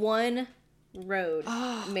it's one road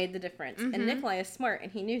made the difference. And Nikolai is smart,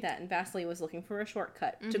 and he knew that. And Vasily was looking for a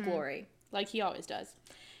shortcut to glory. Like he always does.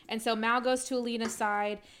 And so Mal goes to Alina's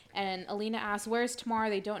side, and Alina asks, where's Tamar?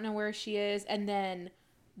 They don't know where she is. And then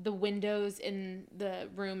the windows in the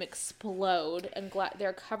room explode, and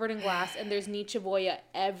they're covered in glass, and there's Nichevoya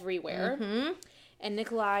everywhere. And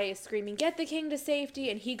Nikolai is screaming, get the king to safety,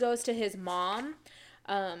 and he goes to his mom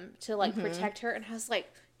to, like, protect her. And I was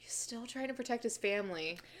like, he's still trying to protect his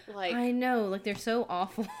family. Like, I know. Like, they're so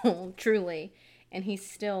awful, truly. And he's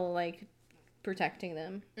still, like, protecting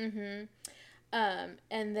them.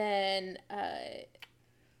 And then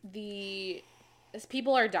the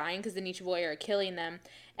people are dying because the Nichevoy are killing them.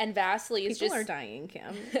 And Vasily is People are dying,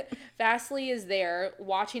 Kim. Vasily is there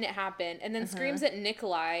watching it happen and then screams at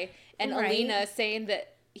Nikolai and Alina saying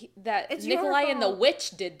that it's Nikolai and the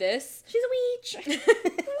witch did this. She's a witch.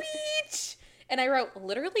 Witch! And I wrote,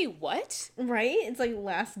 literally, what? Right? It's like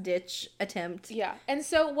last ditch attempt. Yeah. And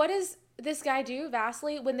so what does this guy do,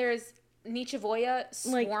 Vasily, when there's Nichevoya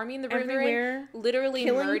swarming the room they're in, literally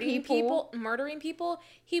murdering people?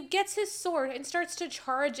 He gets his sword and starts to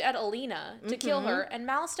charge at Alina to kill her, and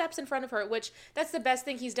Mal steps in front of her, which that's the best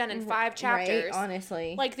thing he's done in 5 chapters. Right,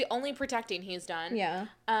 honestly. Like, the only protecting he's done. Yeah.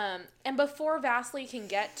 And before Vasily can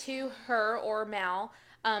get to her or Mal,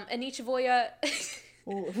 Nichevoya...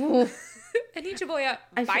 Nichevoya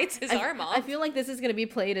bites his arm off. I feel like this is going to be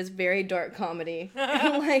played as very dark comedy.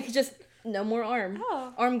 Like, just no more arm.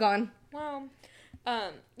 Oh. Arm gone. Wow.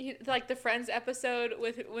 Like the Friends episode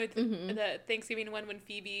with the Thanksgiving one when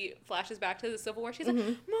Phoebe flashes back to the Civil War. She's like,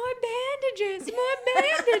 more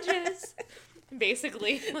bandages.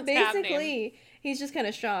 Basically, what's happening. He's just kind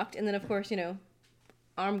of shocked. And then, of course,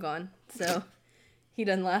 arm gone. So he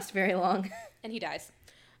doesn't last very long. And he dies.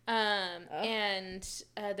 And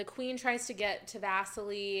the queen tries to get to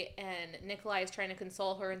Vasily, and Nikolai is trying to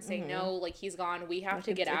console her and say, no, like, he's gone. We have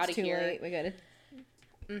to get out of here. Late. We gotta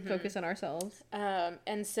focus on ourselves.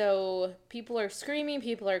 And so people are screaming,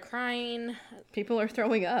 people are crying. People are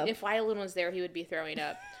throwing up. If Wylan was there, he would be throwing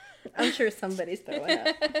up. I'm sure somebody's throwing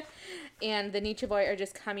up. And the Nichevoy are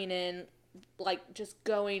just coming in, like, just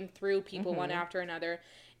going through people one after another.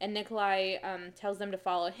 And Nikolai tells them to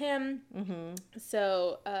follow him.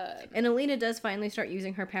 So... and Alina does finally start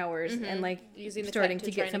using her powers and, like, starting to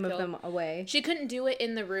get some of them away. She couldn't do it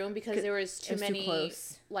in the room because there was too many,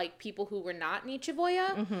 like, people who were not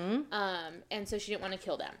Nichevoya. And so she didn't want to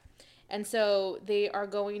kill them. And so they are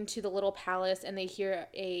going to the little palace, and they hear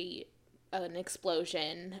an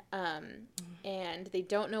explosion. And they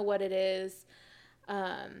don't know what it is.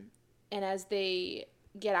 And as they...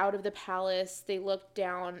 get out of the palace, they look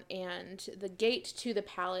down, and the gate to the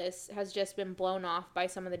palace has just been blown off by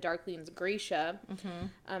some of the Darklings' Grisha.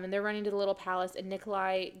 And they're running to the little palace, and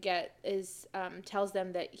Nikolai tells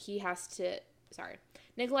them that he has to...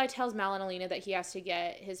 Nikolai tells Mal and Alina that he has to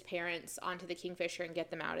get his parents onto the Kingfisher and get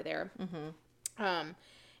them out of there.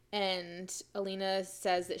 And Alina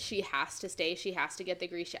says that she has to stay. She has to get the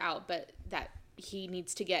Grisha out, but that he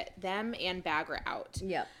needs to get them and Baghra out.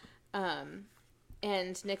 Yep.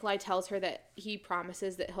 And Nikolai tells her that he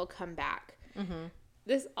promises that he'll come back.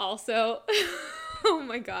 This also... oh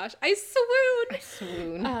my gosh. I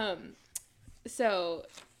swoon. So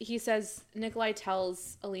he says... Nikolai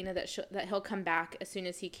tells Alina that he'll come back as soon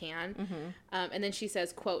as he can. And then she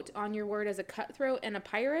says, quote, "On your word as a cutthroat and a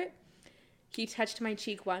pirate, he touched my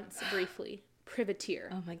cheek once, briefly.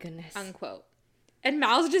 Privateer." Oh my goodness. Unquote. And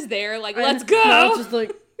Mal's just there, like, let's go! Mal's just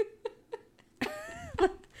like...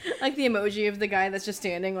 like the emoji of the guy that's just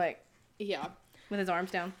standing, like... Yeah. With his arms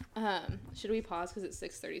down. Should we pause because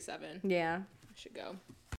it's 6:37? Yeah. I should go.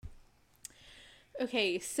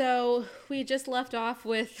 Okay, so we just left off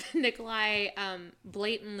with Nikolai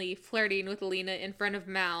blatantly flirting with Alina in front of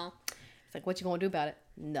Mal. It's like, what you gonna do about it?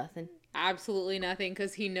 Nothing. Absolutely nothing,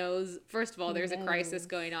 because he knows, first of all, there's a crisis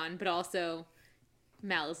going on, but also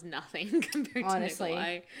Mal is nothing compared to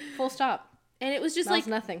Nikolai. Full stop. And it was just Mal's like...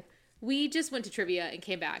 nothing. We just went to trivia and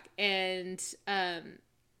came back, and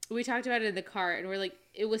we talked about it in the car, and we're like,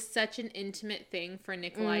 it was such an intimate thing for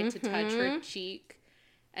Nikolai to touch her cheek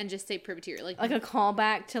and just say privateer. Like a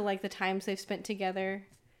callback to, like, the times they've spent together.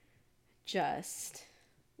 Just...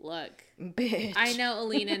 Look. Bitch. I know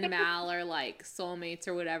Alina and Mal are, like, soulmates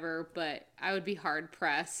or whatever, but I would be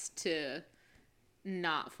hard-pressed to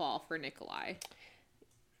not fall for Nikolai.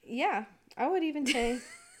 Yeah. I would even say...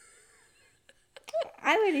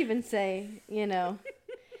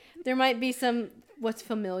 there might be some what's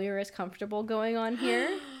familiar is comfortable going on here.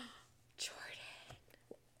 Jordan.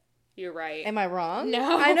 You're right. Am I wrong?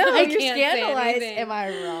 No. I know, I you're can't scandalized. say Am I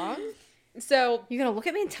wrong? So. You're going to look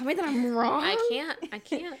at me and tell me that I'm wrong? I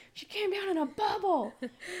can't. She came down in a bubble.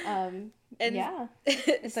 And yeah.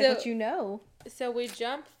 It's like what you know. So we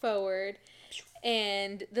jump forward,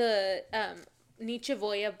 and the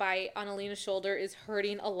Nichevoya bite on Alina's shoulder is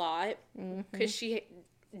hurting a lot because she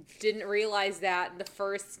didn't realize that the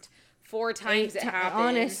first 4 times it happened.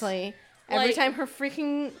 Honestly, every time her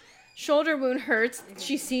freaking shoulder wound hurts,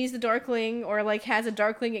 she sees the Darkling or, like, has a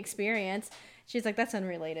Darkling experience. She's like, that's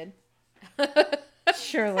unrelated.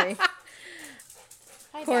 Surely.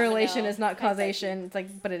 Correlation is not causation. It's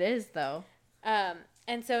like, but it is, though.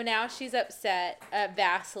 And so now she's upset at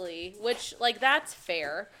Vasily, which, like, that's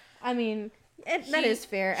fair. I mean, That is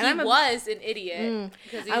fair. And he was an idiot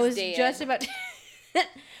because he's dead.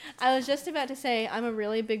 I was just about to say, I'm a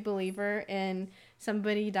really big believer in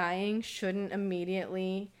somebody dying shouldn't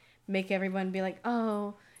immediately make everyone be like,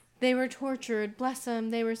 oh, they were tortured, bless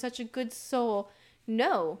them, they were such a good soul.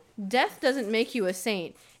 No, death doesn't make you a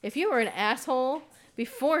saint. If you were an asshole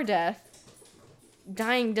before death,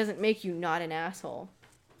 dying doesn't make you not an asshole.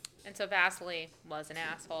 And so Vasily was an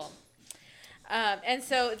asshole. And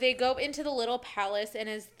so they go into the little palace, and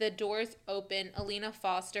as the doors open, Alina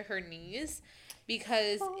falls to her knees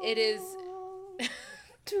because it is...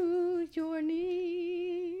 to your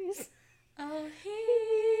knees. Oh,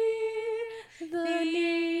 hear the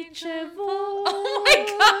nature voice. Oh my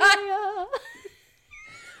god!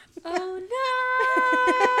 Oh,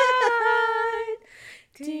 night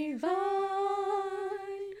divine,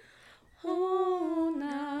 whole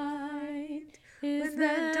night is when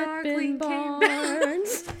that the darkling came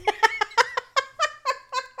Barnes.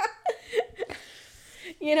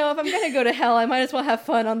 You know, if I'm gonna go to hell, I might as well have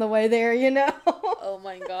fun on the way there, you know? Oh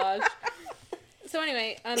my gosh. So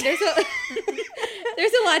anyway, there's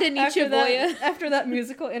a lot of Nichevoye. After that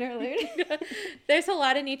musical interlude. There's a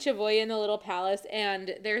lot of Nichevoye in the little palace,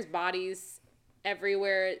 and there's bodies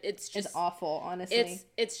everywhere. It's awful, honestly.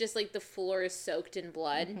 It's just like the floor is soaked in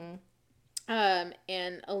blood. Mm-hmm.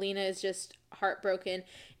 And Alina is just heartbroken.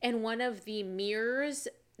 And one of the mirror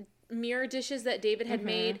dishes that David had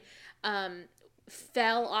made,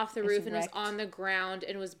 fell off the roof and was on the ground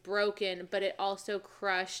and was broken, but it also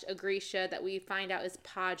crushed a Grisha that we find out is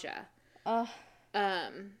Paja. So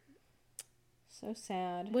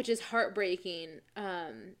sad. Which is heartbreaking.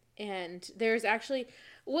 And there's actually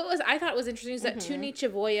I thought was interesting is that two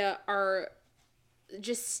Nichevoye are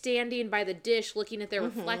just standing by the dish looking at their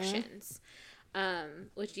reflections.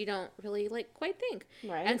 Which you don't really quite think.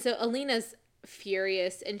 Right. And so Alina's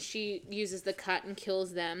furious and she uses the cut and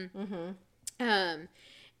kills them.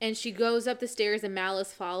 And she goes up the stairs and Mal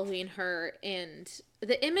is following her, and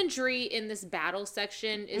the imagery in this battle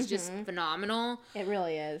section is just phenomenal. It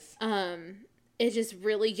really is. It just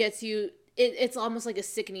really gets you, it's almost like a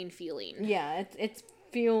sickening feeling. Yeah, it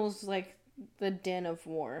feels like the din of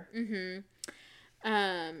war.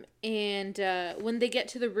 And when they get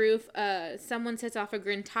to the roof, someone sets off a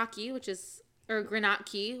Grinatki, which is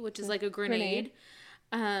like a grenade.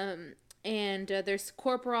 And there's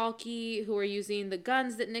Corporalki who are using the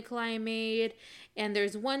guns that Nikolai made. And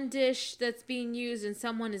there's one dish that's being used and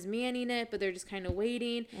someone is manning it, but they're just kind of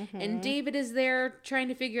waiting. And David is there trying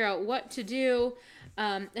to figure out what to do.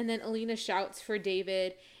 And then Alina shouts for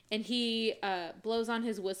David and he blows on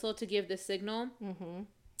his whistle to give the signal.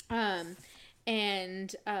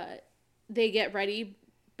 And they get ready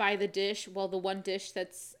by the dish. Well, the one dish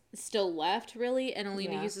that's still left, really. And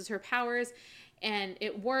Alina uses her powers. And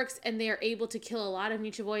it works, and they are able to kill a lot of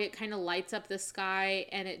Nichevoye. It kind of lights up the sky,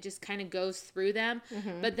 and it just kind of goes through them.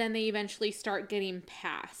 But then they eventually start getting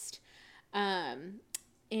past. Oh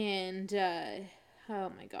my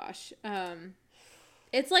gosh.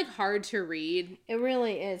 It's, hard to read. It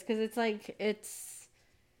really is, because it's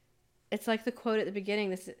like the quote at the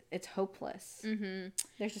beginning, it's hopeless.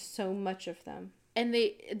 There's just so much of them. And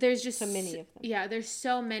there's just so many of them. Yeah, there's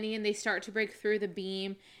so many, and they start to break through the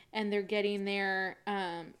beam, and they're getting there,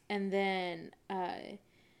 and then,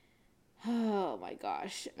 oh my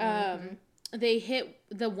gosh, they hit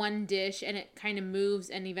the one dish, and it kind of moves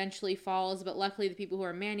and eventually falls, but luckily the people who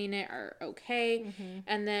are manning it are okay,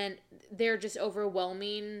 and then they're just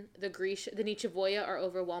overwhelming the Grisha. The Nichevoye are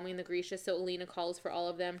overwhelming the Grisha, so Alina calls for all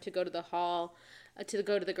of them to go to the hall, to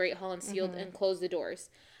go to the Great Hall and seal and close the doors.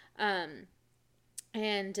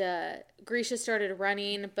 And Grisha started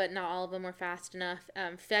running, but not all of them were fast enough.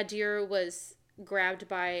 Fedir was grabbed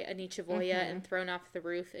by a Nichevoye and thrown off the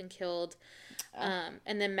roof and killed.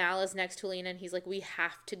 And then Mal is next to Alina, and he's like, we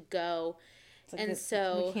have to go.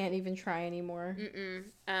 So we can't even try anymore.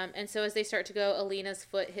 And so as they start to go, Alina's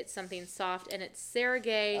foot hits something soft, and it's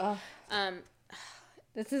Sergei.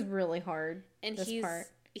 This is really hard. And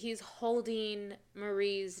he's holding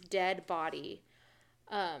Marie's dead body.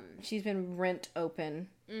 She's been rent open,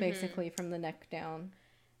 basically, from the neck down.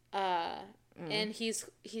 And he's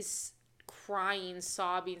crying,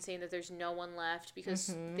 sobbing, saying that there's no one left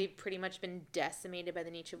because they've pretty much been decimated by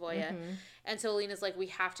the Nichevoye. And so Alina's like, we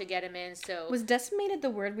have to get him in. So was decimated the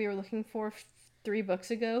word we were looking for 3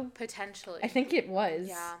 books ago? Potentially. I think it was.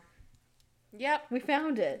 Yeah. Yep. We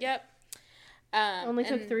found it. Yep. Only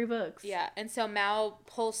took 3 books. Yeah. And so Mal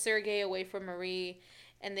pulls Sergei away from Marie,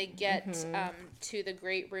 and they get to the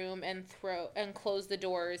great room and close the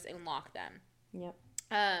doors and lock them. Yep.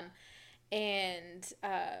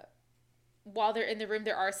 while they're in the room,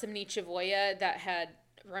 there are some Nichevoya that had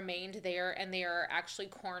remained there, and they are actually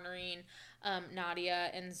cornering Nadia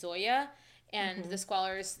and Zoya. And the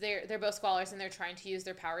Squallers, they're both Squallers, and they're trying to use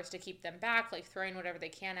their powers to keep them back, like throwing whatever they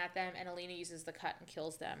can at them. And Alina uses the cut and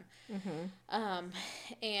kills them.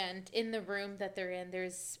 And in the room that they're in,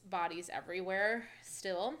 there's bodies everywhere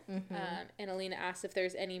still. And Alina asks if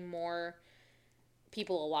there's any more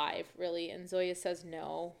people alive, really. And Zoya says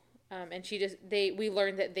no. And we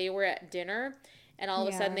learned that they were at dinner, and all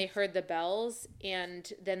of a sudden they heard the bells,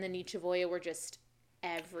 and then the Nichevoya were just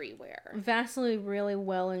everywhere. Vasily really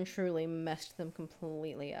well and truly messed them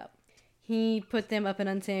completely up. He put them up an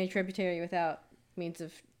unsanitary tributary without means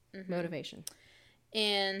of motivation.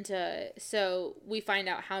 And so we find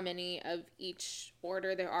out how many of each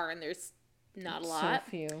order there are, and there's not a lot. So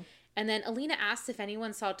few. And then Alina asks if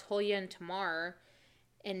anyone saw Tolya and Tamar,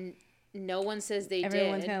 and no one says they did.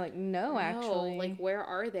 Everyone's kind of like, no, actually. Like, where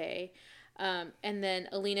are they? And then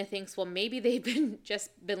Alina thinks, well, maybe they've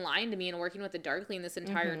been lying to me and working with the Darkling this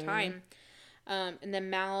entire time. And then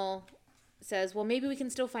Mal says, well, maybe we can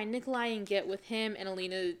still find Nikolai and get with him. And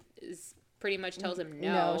Alina pretty much tells him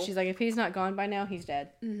no. No, she's like, if he's not gone by now, he's dead.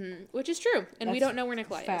 Which is true. And we don't know where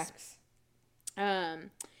Nikolai facts.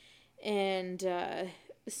 is.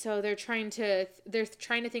 So they're trying to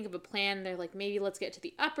think of a plan. They're like, maybe let's get to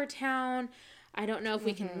the upper town. I don't know if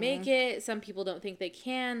we can make it. Some people don't think they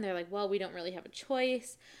can. They're like, well, we don't really have a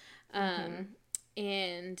choice. And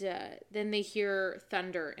then they hear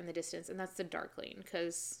thunder in the distance, and that's the Darkling,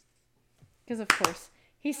 because of course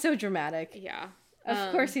he's so dramatic. Yeah,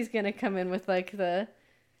 of course he's gonna come in with like the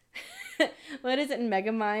what is it in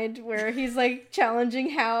Megamind where he's like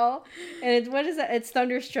challenging Hal, and what is that? It's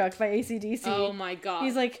Thunderstruck by AC/DC. Oh my god!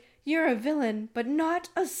 He's like, you're a villain, but not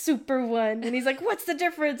a super one. And he's like, what's the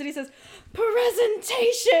difference? And he says,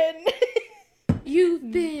 presentation.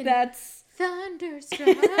 You've been That's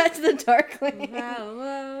thunderstruck. That's the Darkling. Whoa, whoa,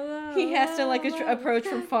 whoa, He has to like approach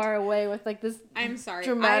from far away with like this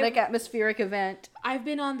dramatic atmospheric event. I've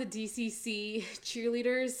been on the DCC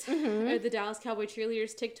cheerleaders, or the Dallas Cowboy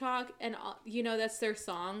cheerleaders TikTok, and that's their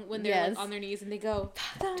song when they're like on their knees and they go,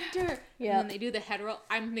 thunder. Yeah. And then they do the head roll.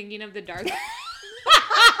 I'm thinking of the Darkling.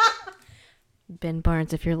 Ben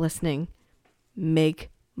Barnes, if you're listening, make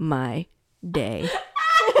my day.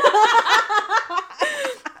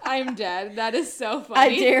 I'm dead. That is so funny.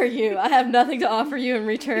 I dare you. I have nothing to offer you in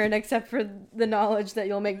return except for the knowledge that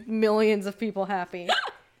you'll make millions of people happy.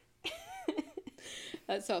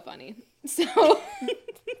 That's so funny. So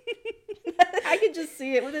I could just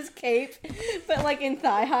see it with his cape, but like in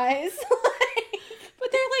thigh highs.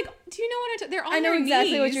 But they're like, do you know what they're on I know their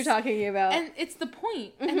exactly knees, what you're talking about. And it's the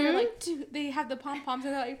point. And they're like, they have the pom-poms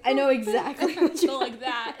and they're like, I know exactly what you're like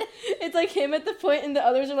that. It's like him at the point and the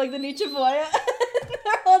others are like the Nichevoya.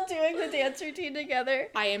 They're all doing the dance routine together.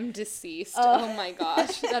 I am deceased. Oh my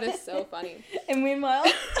gosh. That is so funny. And meanwhile,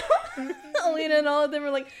 Alina and all of them are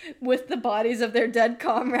like with the bodies of their dead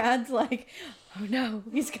comrades like, oh no,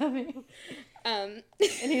 he's coming. And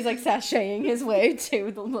he's like sashaying his way to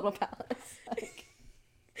the little palace. Like,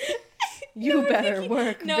 you better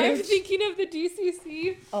work, now bitch. I'm thinking of the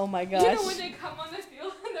DCC. Oh my gosh. You know when they come on the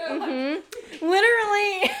field and they're like...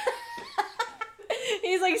 Literally.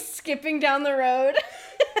 He's like skipping down the road.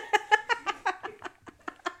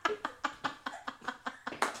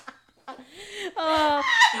 Oh,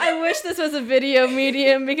 I wish this was a video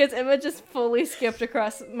medium because Emma just fully skipped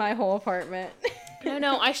across my whole apartment.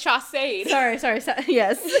 No, I chassayed. Sorry,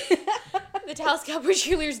 yes. The Dallas Cowboy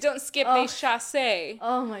cheerleaders don't skip, they chassé.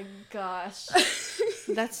 Oh my gosh.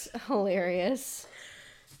 That's hilarious.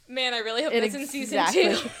 Man, I really hope that's in season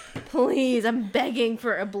 2. Please, I'm begging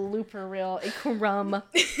for a blooper reel, a crumb.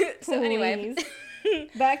 So anyway.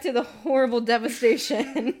 Back to the horrible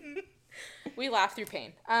devastation. We laugh through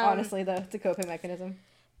pain. Honestly, though, it's a coping mechanism.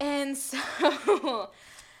 And so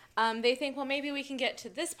they think, well, maybe we can get to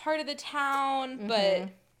this part of the town, but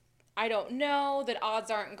I don't know. The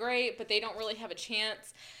odds aren't great, but they don't really have a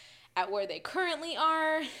chance at where they currently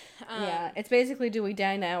are. Yeah, it's basically do we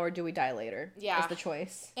die now or do we die later? Yeah. Is the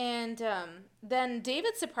choice. And then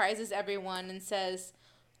David surprises everyone and says,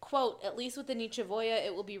 quote, at least with the Nichevoya,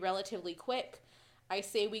 it will be relatively quick. I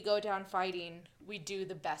say we go down fighting. We do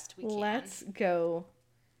the best we can. Let's go,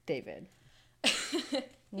 David.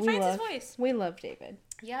 He finds his voice. We love David.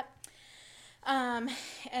 Yep.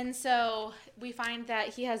 And so we find that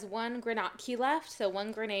he has one grenade key left, so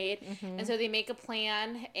one grenade. And so they make a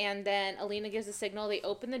plan, and then Alina gives a signal. They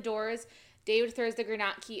open the doors. David throws the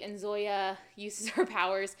grenade key, and Zoya uses her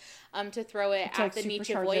powers to throw it at the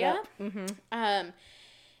Nichevoya.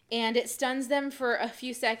 And it stuns them for a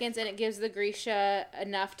few seconds, and it gives the Grisha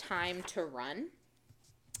enough time to run.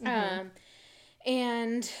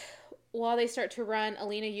 And while they start to run,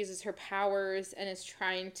 Alina uses her powers and is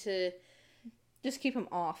trying to... Just keep them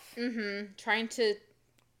off. Trying to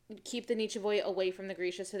keep the Nichevoy away from the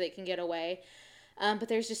Grisha so they can get away. But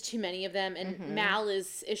there's just too many of them, and Mal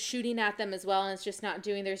is shooting at them as well, and it's just not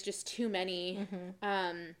doing... There's just too many.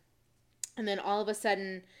 And then all of a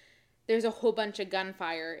sudden... There's a whole bunch of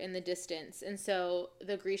gunfire in the distance. And so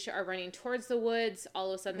the Grisha are running towards the woods.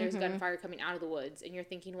 All of a sudden, there's gunfire coming out of the woods. And you're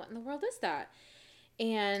thinking, what in the world is that?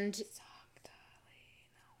 And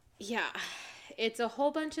yeah, it's a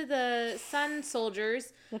whole bunch of the Sun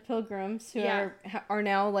soldiers. The pilgrims who are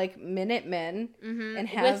now like Minutemen and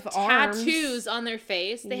have with arms. Tattoos on their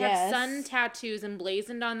face. They have sun tattoos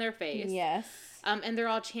emblazoned on their face. Yes. And they're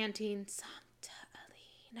all chanting, Sancta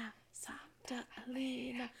Alina, Sancta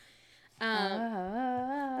Alina.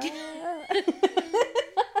 Oh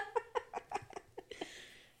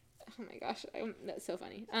my gosh, that's so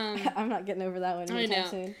funny. I'm not getting over that one anytime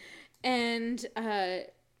soon. And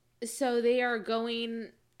so they are going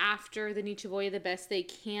after the Nichevoy the best they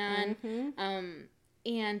can.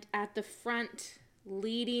 And at the front,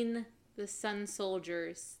 leading the Sun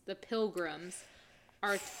soldiers, the pilgrims,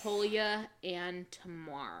 are Tolia and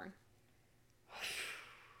Tamar.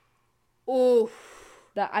 Oh.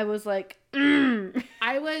 That I was like, when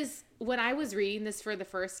I was reading this for the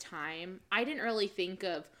first time, I didn't really think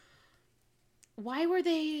of why were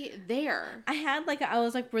they there. I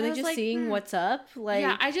was like, were they just seeing what's up? Like,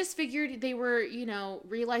 yeah, I just figured they were,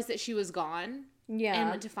 realized that she was gone. Yeah, and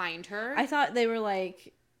went to find her. I thought they were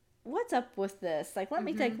like, what's up with this? Like, let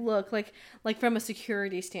me take a look, like from a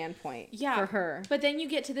security standpoint. Yeah, for her. But then you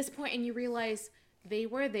get to this point and you realize they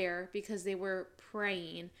were there because they were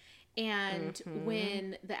praying. And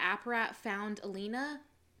when the Apparat found Alina,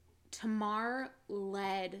 Tamar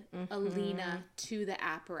led Alina to the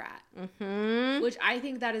Apparat, which I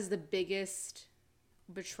think that is the biggest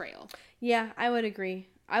betrayal. Yeah, I would agree.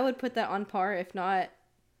 I would put that on par, if not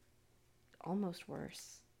almost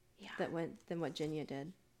worse. Yeah, than what Jinya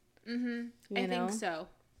did. I think so.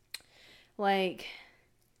 Like,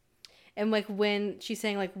 and like when she's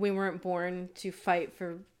saying like we weren't born to fight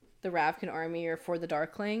for the Ravkan army or for the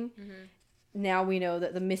Darkling. Now we know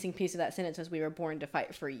that the missing piece of that sentence was we were born to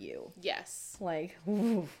fight for you. Yes. Like,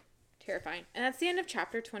 ooh. Terrifying. And that's the end of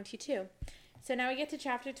chapter 22. So now we get to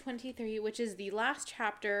chapter 23, which is the last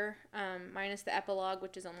chapter, minus the epilogue,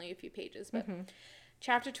 which is only a few pages. But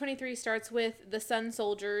chapter 23 starts with the Sun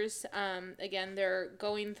soldiers. Again, they're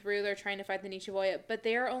going through, they're trying to fight the Nichevoy, but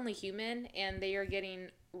they are only human, and they are getting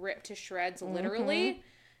ripped to shreds, literally.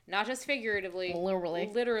 Not just figuratively.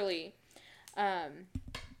 Literally.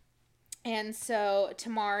 And so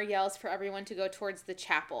Tamar yells for everyone to go towards the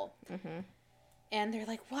chapel. And they're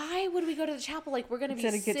like, why would we go to the chapel? Like, we're going to be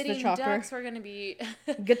sitting ducks. We're going to be...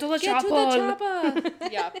 Get to the chapel.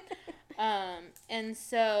 Yeah. And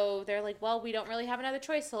so they're like, well, we don't really have another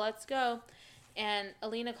choice, so let's go. And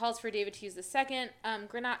Alina calls for David to use the second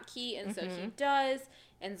granat key, and so he does.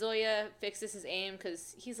 And Zoya fixes his aim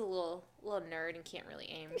because he's a little nerd and can't really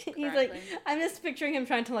aim correctly. He's like, I'm just picturing him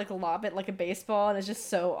trying to like lob it like a baseball, and it's just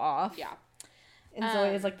so off. Yeah. And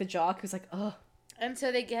Zoya's like the jock who's like, ugh. And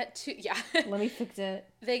so they get to, let me fix it.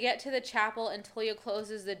 They get to the chapel, and Tolia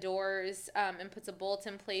closes the doors and puts a bolt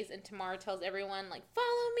in place, and Tamar tells everyone, like, follow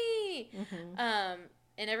me!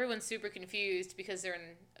 And everyone's super confused because they're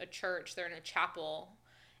in a church, they're in a chapel.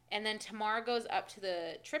 And then Tamar goes up to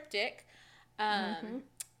the triptych, and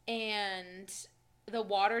the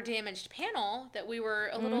water-damaged panel that we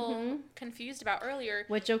were a little confused about earlier.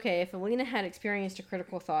 Which, okay, if Alina had experienced a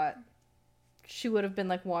critical thought, she would have been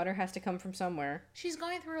like, water has to come from somewhere. She's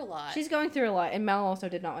going through a lot. And Mal also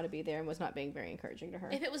did not want to be there and was not being very encouraging to her.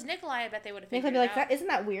 If it was Nikolai, I bet they would have figured Nikolai would be like, isn't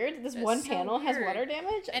that weird? This one panel has water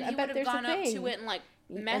damage? And he would have gone up to it and, like,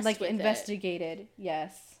 messed with it. Investigated,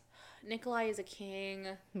 yes. Nikolai is a king.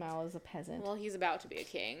 Mal is a peasant. Well, he's about to be a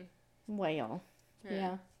king. Well,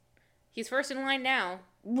 yeah. He's first in line now.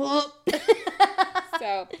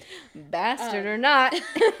 So, bastard or not,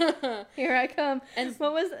 here I come. And it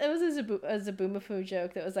was a Zaboomafoo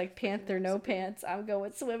joke that was like, panther, no pants, I'm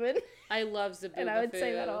going swimming. I love Zaboomafoo. And I would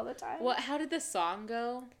say that all the time. How did the song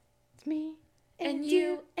go? It's me and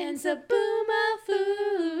you and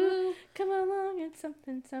Zaboomafoo. Come along and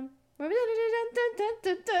something.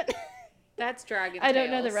 That's Dragon Tales. I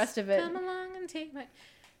don't know the rest of it. Come along and take my...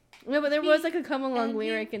 No, but there was like a come along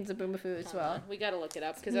lyric in Zaboomafoo as well. We gotta look it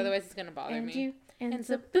up because otherwise it's gonna bother me. You and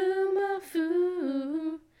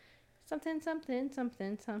Zaboomafoo. something, something,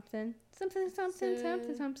 something, something, something,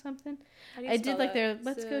 something, something, something. How do you I spell did like that? their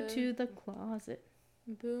let's go to the closet.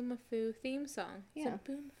 Boomafoo theme song. Yeah.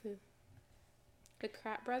 Boomafoo. The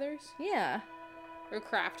Kratt Brothers? Yeah. Or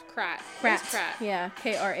Kraft? Kratt. Kratt. Who's Kratt? Yeah.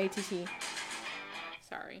 Kratt.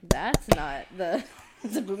 Sorry. That's not the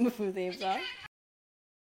Zaboomafoo theme song.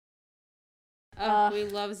 Oh, we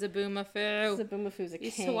love Zaboomafoo. Zaboomafoo's a king.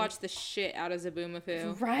 Used to watch the shit out of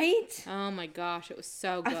Zaboomafoo. Right? Oh my gosh, it was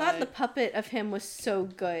so good. I thought the puppet of him was so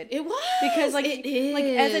good. It was Because like it is. like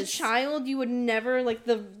as a child you would never like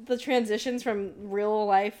the transitions from real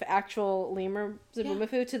life actual lemur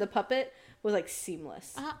Zaboomafoo to the puppet was like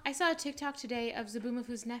seamless. I saw a TikTok today of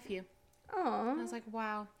Zaboomafoo's nephew. Aww. I was like,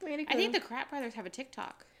 wow. Way to go. I think the Kratt Brothers have a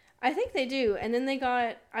TikTok. I think they do. And then they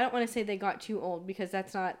got, I don't want to say they got too old because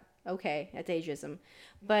that's not okay. That's ageism.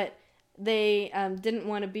 But they didn't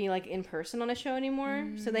want to be like in person on a show anymore.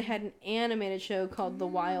 So they had an animated show called The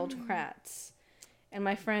Wild Kratts. And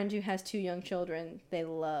my friend who has 2 young children, they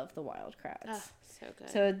love The Wild Kratts. Oh, so good.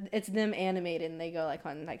 So it's them animated and they go like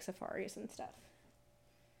on like safaris and stuff.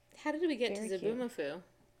 How did we get Very to cute. Zaboomafoo?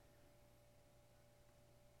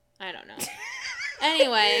 I don't know.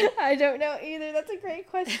 Anyway. I don't know either. That's a great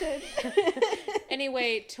question.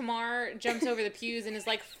 Anyway, Tamar jumps over the pews and is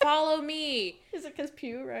like, follow me. Is it because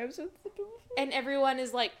Pew rhymes with Zaboomafoo? And everyone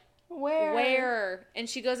is like, where? And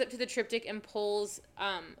she goes up to the triptych and pulls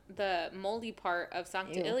the moldy part of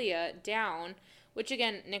Sancta Ew. Ilia down, which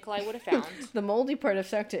again, Nikolai would have found. The moldy part of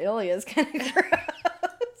Sancta Ilia is kind of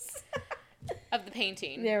gross. Of the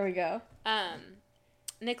painting. There we go.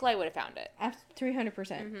 Nikolai would have found it.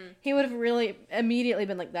 300%. He would have really immediately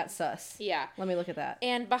been like, that's sus. Yeah. Let me look at that.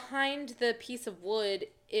 And behind the piece of wood,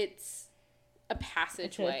 it's a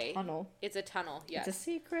passageway. It's a tunnel. It's a tunnel, yes. It's a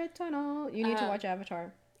secret tunnel. You need to watch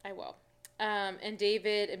Avatar. I will. And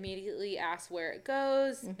David immediately asks where it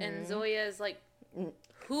goes, and Zoya is like,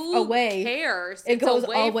 who cares? It goes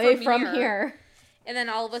away from here. And then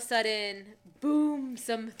all of a sudden, boom,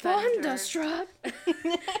 some thunder. Thunderstruck.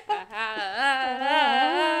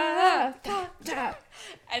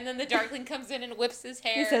 And then the Darkling comes in and whips his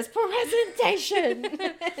hair. He says, presentation.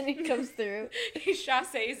 And he comes through. He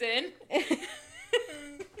chasses in.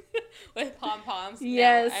 With pom-poms.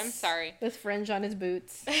 Yes. No, I'm sorry. With fringe on his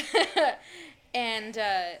boots. And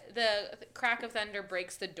the crack of thunder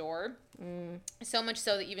breaks the door. So much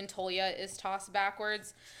so that even Tolia is tossed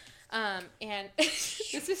backwards. And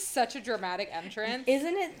this is such a dramatic entrance.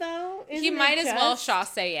 Isn't it, though? He might as well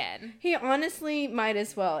chasse in. He honestly might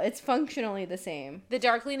as well. It's functionally the same. The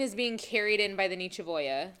Darkling is being carried in by the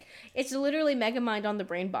Nichevoya. It's literally Megamind on the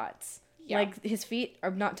brain bots. Yeah. Like, his feet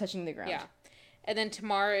are not touching the ground. Yeah. And then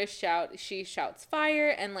Tamara she shouts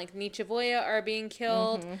fire, and like Nichevoya are being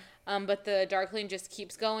killed. But the Darkling just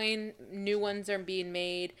keeps going. New ones are being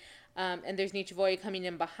made. And there's Nichevoya coming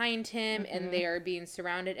in behind him, and they are being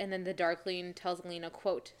surrounded. And then the Darkling tells Alina,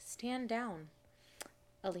 quote, stand down,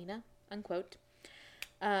 Alina, unquote.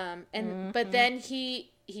 But then he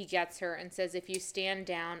gets her and says, if you stand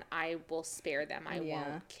down, I will spare them. I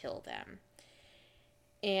won't kill them.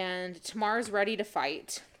 And Tamar's ready to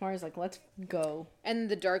fight. Tamar's like, let's go. And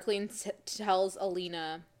the Darkling tells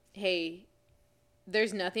Alina, hey,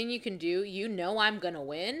 there's nothing you can do. You know I'm going to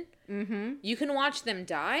win. You can watch them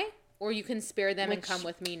die, or you can spare them and come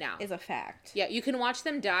with me now. Is a fact. Yeah, you can watch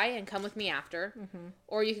them die and come with me after,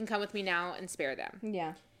 or you can come with me now and spare them.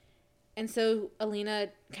 Yeah. And so Alina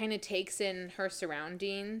kind of takes in her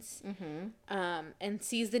surroundings and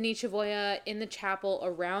sees the Nichevoya in the chapel,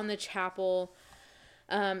 around the chapel,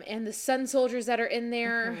 and the Sun Soldiers that are in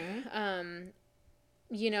there.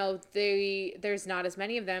 You know, there's not as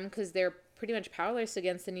many of them because they're pretty much powerless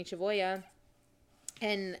against the Nichevoya.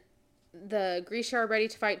 And the Grisha are ready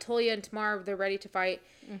to fight. Tolia and Tamar, they're ready to fight.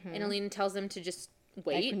 And Alina tells them to just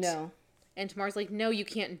wait. Like, no. And Tamar's like, no, you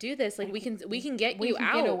can't do this. Like, we can get you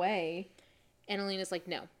out. Get away. And Alina's like,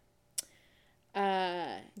 no.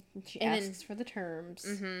 She asks for the terms.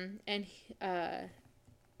 And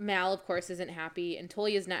Mal, of course, isn't happy. And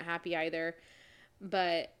Tolia's not happy either.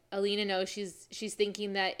 But Alina knows she's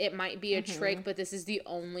thinking that it might be a trick, but this is the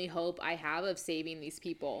only hope I have of saving these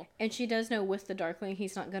people. And she does know with the Darkling,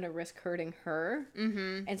 he's not going to risk hurting her.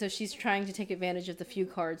 And so she's trying to take advantage of the few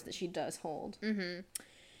cards that she does hold.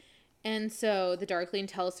 And so the Darkling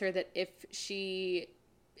tells her that if she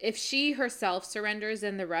herself surrenders,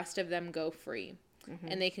 then the rest of them go free.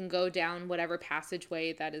 And they can go down whatever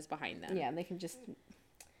passageway that is behind them. Yeah, they can just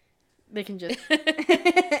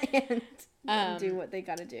and do what they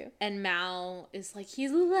gotta do. And Mal is like,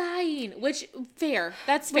 he's lying, which fair.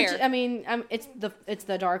 That's fair. Which, I mean, it's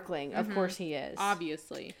the Darkling. Of course he is.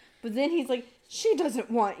 Obviously. But then he's like, she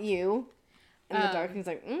doesn't want you. And the Darkling's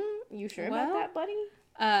like, you sure about that, buddy?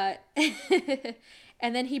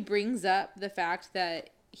 And then he brings up the fact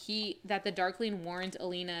that the Darkling warned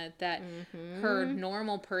Alina that her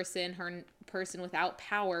normal person, her person without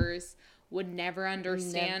powers, would never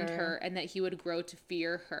understand her, and that he would grow to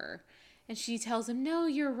fear her. And she tells him, "No,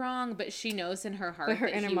 you're wrong," but she knows in her heart that he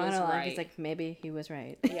was right. But her inner monologue is like, maybe he was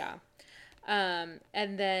right. Yeah.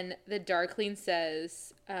 And then the Darkling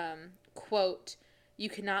says, quote, "You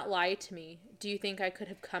cannot lie to me. Do you think I could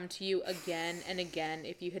have come to you again and again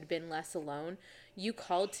if you had been less alone? You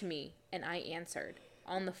called to me, and I answered.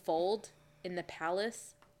 On the fold, in the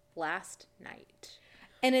palace, last night."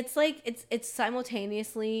 And it's like, it's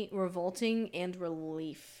simultaneously revolting and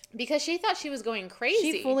relief. Because she thought she was going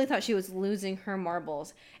crazy. She fully thought she was losing her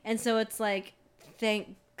marbles. And so it's like,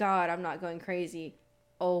 thank God I'm not going crazy.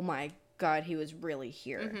 Oh my God, he was really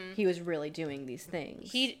here. Mm-hmm. He was really doing these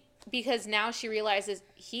things. Because now she realizes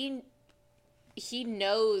he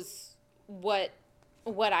knows what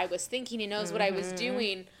I was thinking. He knows what I was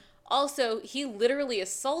doing. Also, he literally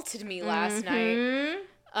assaulted me last night.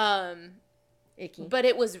 Icky. But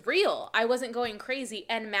it was real. I wasn't going crazy.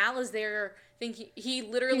 And Mal is there thinking, he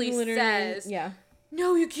literally says, yeah,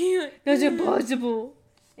 "No, you can't. That's impossible."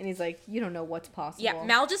 And he's like, you don't know what's possible. Yeah,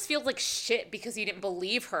 Mal just feels like shit because he didn't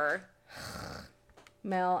believe her.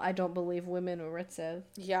 Mal, I don't believe women, Uritsev.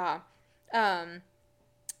 Yeah. And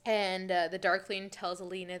the Darkling tells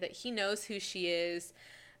Alina that he knows who she is.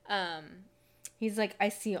 He's like, I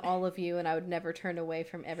see all of you, and I would never turn away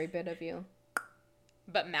from every bit of you.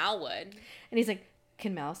 But Mal would. And he's like,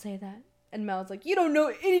 can Mal say that? And Mal's like, you don't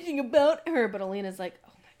know anything about her. But Alina's like,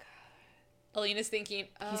 oh my God. Alina's thinking,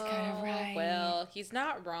 he's kind of right. Well, he's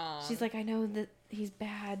not wrong. She's like, I know that he's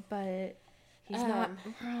bad, but he's not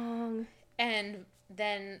wrong. And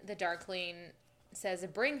then the Darkling says,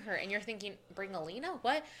 bring her. And you're thinking, bring Alina?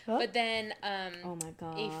 What? Huh? But then oh my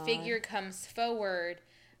God. A figure comes forward.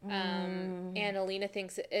 And Alina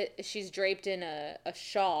thinks she's draped in a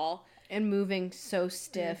shawl. And moving so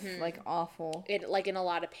stiff, like awful. Like in a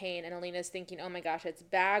lot of pain. And Alina's thinking, oh my gosh, it's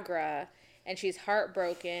Baghra. And she's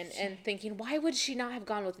heartbroken and thinking, why would she not have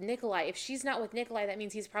gone with Nikolai? If she's not with Nikolai, that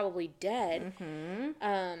means he's probably dead.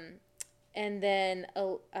 And then,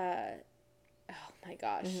 oh my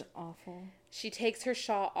gosh. This is awful. She takes her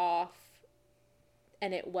shawl off,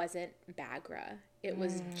 and it wasn't Baghra. It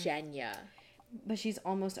was Genya. But she's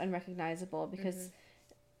almost unrecognizable because...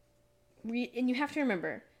 and you have to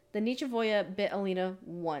remember... The Nichevoya bit Alina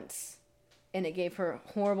once, and it gave her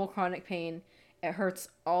horrible chronic pain. It hurts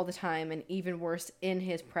all the time, and even worse in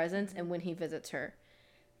his presence and when he visits her.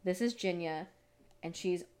 This is Genya, and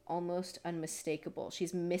she's almost unmistakable.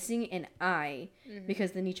 She's missing an eye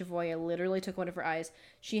because the Nichevoya literally took one of her eyes.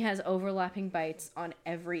 She has overlapping bites on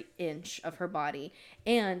every inch of her body,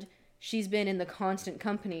 and she's been in the constant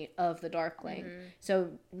company of the Darkling. So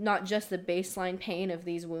not just the baseline pain of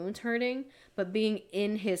these wounds hurting, but being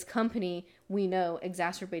in his company, we know,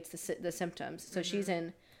 exacerbates the symptoms. So she's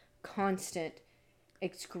in constant,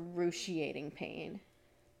 excruciating pain.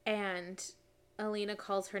 And Alina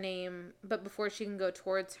calls her name, but before she can go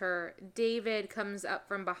towards her, David comes up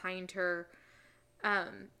from behind her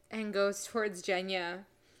and goes towards Genya.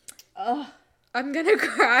 Ugh. I'm gonna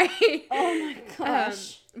cry. Oh my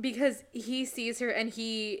gosh. Because he sees her and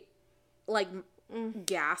he, like,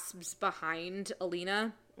 gasps behind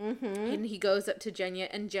Alina. And he goes up to Genya,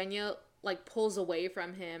 and Genya, like, pulls away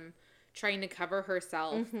from him, trying to cover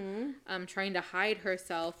herself, trying to hide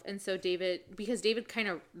herself. And so David kind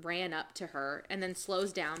of ran up to her and then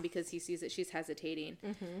slows down because he sees that she's hesitating.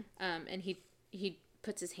 And he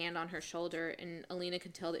puts his hand on her shoulder, and Alina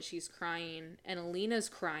can tell that she's crying, and Alina's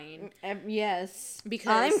crying. Yes.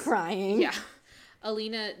 Because I'm crying. Yeah.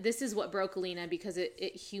 Alina, this is what broke Alina because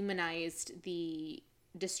it humanized the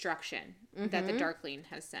destruction that the Darkling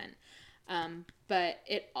has sent. But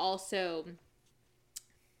it also,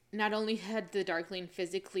 not only had the Darkling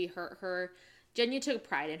physically hurt her, Genya took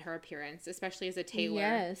pride in her appearance, especially as a tailor.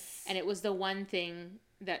 Yes. And it was the one thing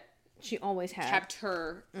that she always had kept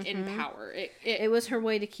her in power. It was her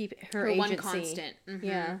way to keep her agency. One constant.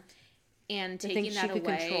 Yeah. And taking that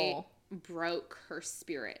away broke her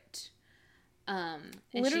spirit.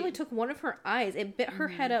 Literally took one of her eyes. It bit her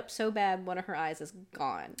head up so bad one of her eyes is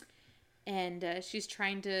gone. And she's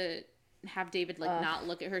trying to have David not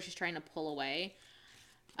look at her. She's trying to pull away.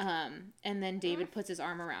 And then David puts his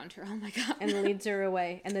arm around her. Oh my God. And leads her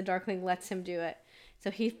away. And the Darkling lets him do it. So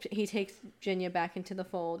he takes Genya back into the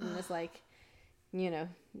fold and is like, no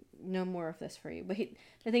more of this for you. But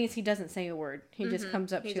the thing is, he doesn't say a word. He just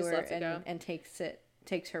comes up to her and takes it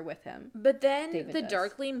takes her with him. But then David the does.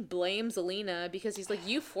 Darkling blames Alina because he's like,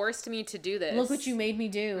 you forced me to do this. Look what you made me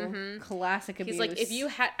do. Classic abuse. He's like, if you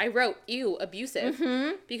had, I wrote, ew, abusive.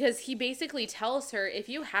 Because he basically tells her, if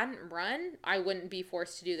you hadn't run, I wouldn't be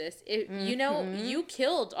forced to do this. You know, you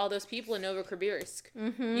killed all those people in Novosibirsk.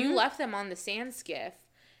 You left them on the sand skiff.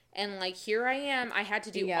 And, like, here I am. I had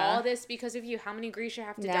to do all this because of you. How many Grisha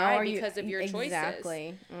have to die because of your choices?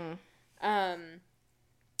 Exactly.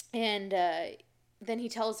 And then he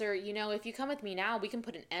tells her, you know, if you come with me now, we can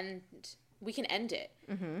end it.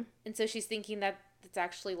 And so she's thinking that it's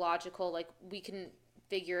actually logical. Like, we can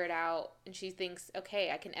figure it out. And she thinks,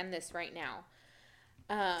 okay, I can end this right now.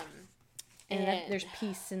 And there's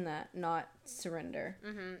peace in that, not surrender.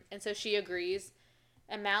 And so she agrees.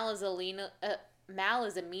 And Mal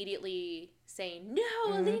is immediately saying,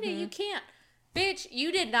 no, Alina, you can't. Bitch,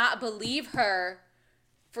 you did not believe her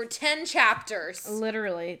for 10 chapters.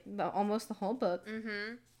 Literally. Almost the whole book.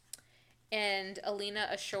 And Alina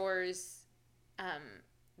assures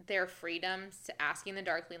their freedom to asking the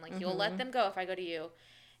Darkling, like, you'll let them go if I go to you.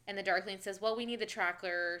 And the Darkling says, well, we need the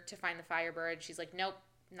tracker to find the Firebird. She's like, nope,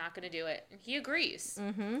 not going to do it. And he agrees,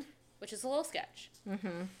 which is a little sketch.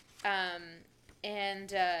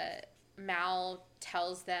 And Mal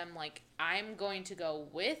tells them, like, I'm going to go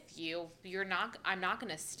with you. I'm not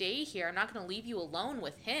going to stay here. I'm not going to leave you alone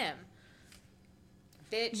with him.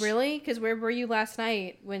 Bitch. Really? Because where were you last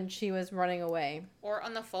night when she was running away? Or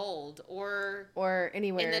on the Fold. Or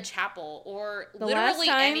anywhere. In the chapel. Or literally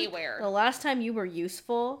anywhere. The last time you were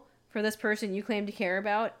useful for this person you claim to care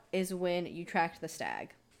about is when you tracked the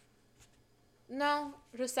stag. No,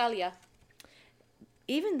 Rosalia.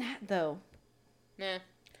 Even that, though. Nah.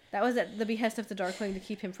 That was at the behest of the Darkling to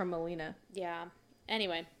keep him from Alina. Yeah.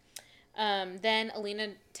 Anyway. Then Alina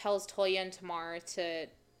tells Toya and Tamar to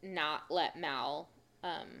not let Mal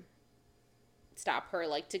stop her,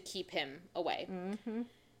 like, to keep him away.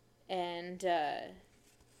 And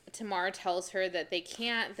Tamar tells her that they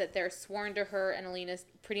can't, that they're sworn to her, and Alina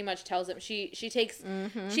pretty much tells him, she takes,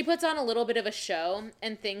 she puts on a little bit of a show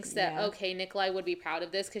and thinks that, okay, Nikolai would be proud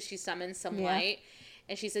of this because she summons some light.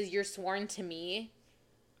 And she says, you're sworn to me.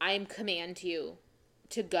 I command you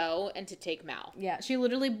to go and to take Mal. Yeah, she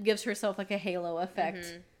literally gives herself, like, a halo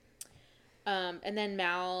effect. And then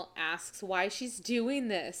Mal asks why she's doing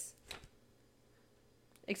this.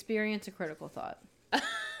 Experience a critical thought.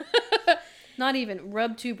 Not even.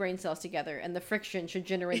 Rub two brain cells together, and the friction should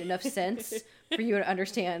generate enough sense for you to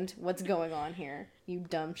understand what's going on here. You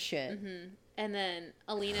dumb shit. And then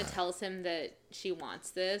Alina tells him that she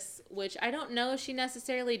wants this, which I don't know if she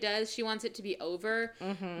necessarily does. She wants it to be over,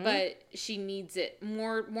 but she needs it.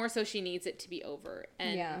 More so she needs it to be over.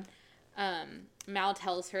 And Mal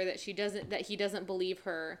tells her that he doesn't believe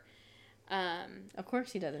her. Of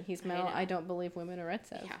course he doesn't. He's Mal. I don't believe women are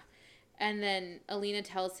Retsev. Yeah. And then Alina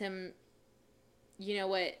tells him, you know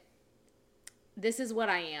what? This is what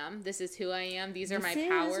I am. This is who I am. These are my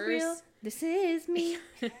powers. Real. This is me.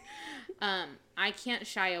 I can't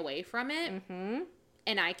shy away from it.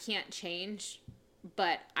 And I can't change,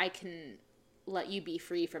 but I can let you be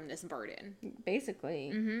free from this burden.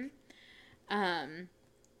 Basically. And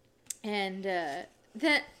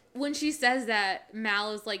that when she says that,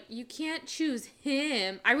 Mal is like, you can't choose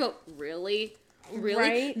him. I wrote, really?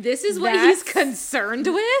 Right? This is what he's concerned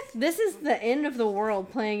with? This is the end of the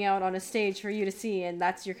world playing out on a stage for you to see, and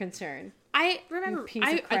that's your concern. I remember,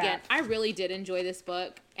 I really did enjoy this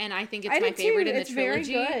book, and I think it's my favorite in the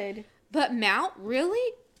trilogy. It's very good. But Mal,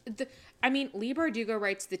 really? Leigh Bardugo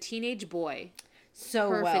writes the teenage boy so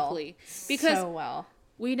perfectly. Because so well.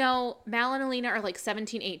 We know Mal and Alina are like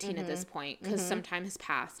 17, 18 at this point, because some time has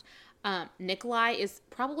passed. Nikolai is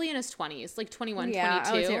probably in his 20s, like 21, 22.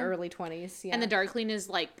 I would say early 20s, And the Darkling is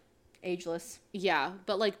like... ageless. Yeah,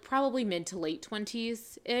 but like probably mid to late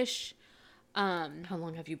 20s-ish. How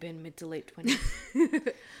long have you been mid to late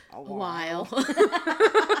 20s? A while.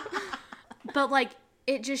 But like,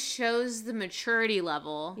 it just shows the maturity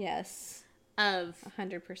level. Yes. Of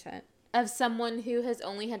 100%. Of someone who has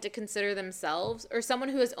only had to consider themselves, or someone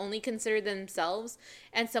who has only considered themselves,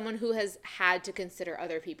 and someone who has had to consider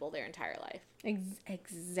other people their entire life.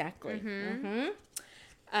 Exactly.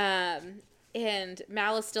 And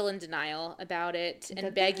Mal is still in denial about it,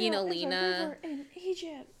 and begging Alina. In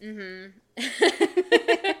Egypt.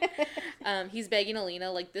 He's begging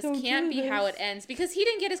Alina, like, this can't be how it ends, because he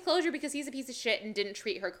didn't get his closure because he's a piece of shit and didn't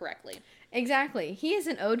treat her correctly. Exactly. He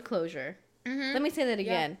isn't owed closure. Let me say that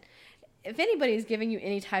again. Yeah. If anybody is giving you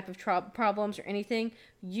any type of problems or anything,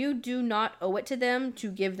 you do not owe it to them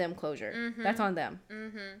to give them closure. That's on them.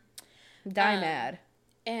 Die mad.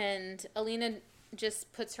 And Alina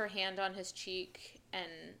just puts her hand on his cheek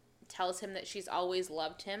and tells him that she's always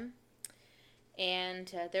loved him,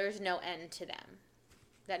 and there's no end to them.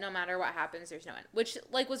 That no matter what happens, there's no end. Which,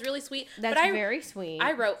 like, was really sweet. That's very sweet.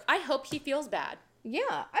 I wrote, I hope he feels bad.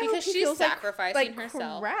 Yeah. Because she's sacrificing like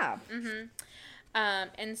herself. Crap. Mm-hmm.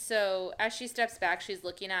 And so, as she steps back, she's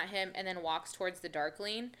looking at him and then walks towards the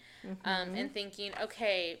Darkling, and thinking,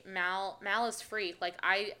 okay, Mal is free. Like,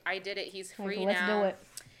 I did it. He's free now. Let's do it.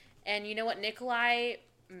 And you know what? Nikolai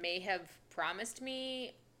may have promised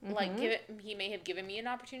me, like, he may have given me an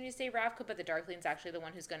opportunity to save Ravka, but the Darkling's actually the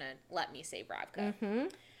one who's going to let me save Ravka.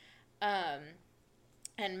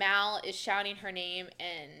 And Mal is shouting her name,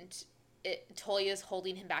 and Tolia's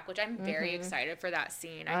holding him back, which I'm very excited for that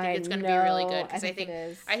scene. I think it's going to be really good, because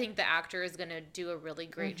I think the actor is going to do a really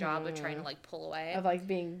great job of trying to, like, pull away. Of, like,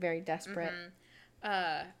 being very desperate.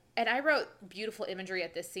 And I wrote beautiful imagery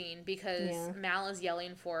at this scene, because Mal is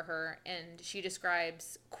yelling for her, and she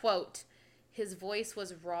describes, quote, his voice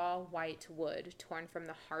was raw white wood torn from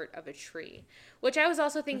the heart of a tree, which I was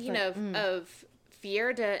also thinking of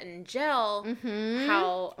Fjerda and Gel,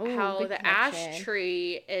 how the ash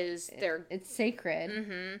tree is it's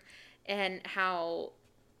sacred, and how,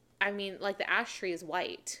 I mean, like, the ash tree is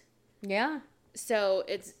white. Yeah. So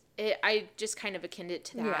I just kind of akin it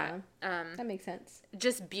to that. Yeah. That makes sense.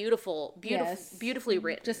 Just beautifully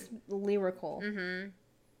written. Just lyrical.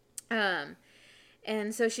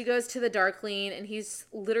 And so she goes to the Darkling, and he's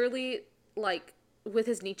literally, like, with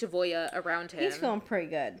his Nichevoya around him. He's feeling pretty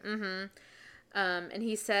good. And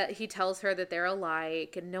he tells her that they're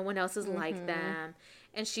alike, and no one else is like them.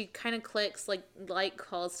 And she kind of clicks, like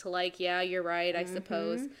calls to, like, yeah, you're right, I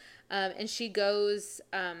suppose. And she goes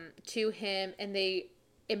to him, and they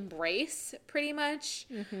embrace, pretty much.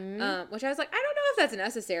 Which I was like, I don't know if that's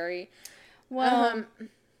necessary. Well...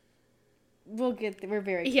 We'll get there. We're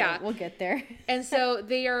very close. Yeah. We'll get there. And so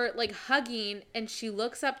they are, like, hugging, and she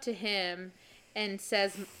looks up to him and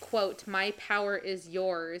says, quote, my power is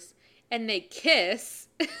yours. And they kiss,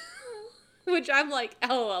 which I'm like,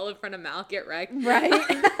 LOL, in front of Mal, get wrecked. Right.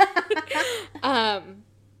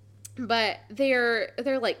 But they're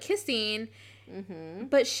like kissing,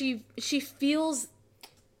 but she feels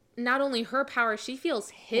not only her power, she feels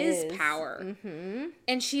his power.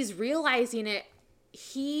 And she's realizing it.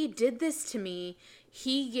 He did this to me.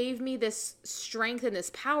 He gave me this strength and this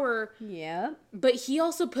power. Yeah. But he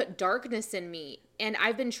also put darkness in me. And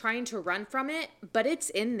I've been trying to run from it, but it's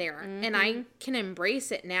in there. And I can embrace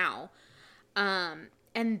it now.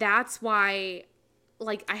 And that's why,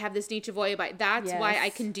 like, I have this Nichevoya bite. That's why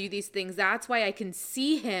I can do these things. That's why I can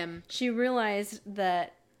see him. She realized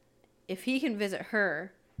that if he can visit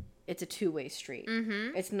her, it's a two-way street.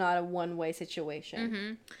 It's not a one-way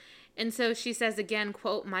situation. And so she says again,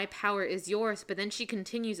 quote, my power is yours. But then she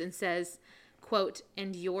continues and says, quote,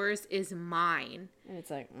 and yours is mine. And it's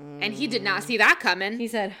like, And he did not see that coming. He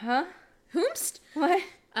said, huh? Whomst? What?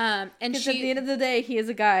 And she... at the end of the day, he is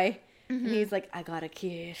a guy. And he's like, I got a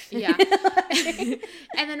kid. Yeah.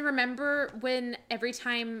 And then remember when every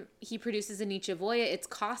time he produces a Nichevoya, it's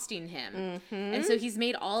costing him. And so he's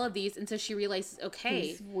made all of these. And so she realizes, okay.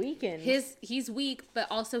 He's weakened. He's weak, but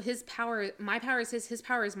also his power, my power is his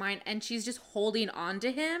power is mine. And she's just holding on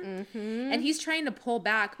to him. And he's trying to pull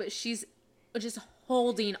back, but she's just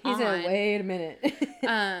holding on. He's like, wait a minute.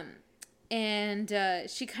 And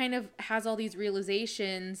she kind of has all these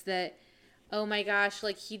realizations that, oh my gosh,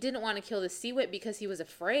 like, he didn't want to kill the Seawit because he was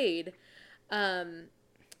afraid.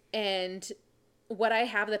 And what I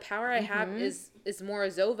have, the power I have is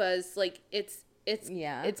Morozova's. Like, it's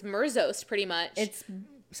Murzost, pretty much. It's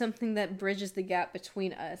something that bridges the gap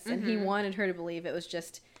between us. And he wanted her to believe it was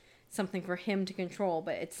just something for him to control,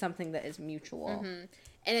 but it's something that is mutual.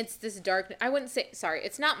 And it's this dark, I wouldn't say, sorry,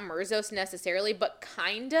 it's not Murzost necessarily, but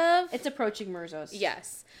kind of. It's approaching Murzost.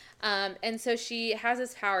 Yes. And so she has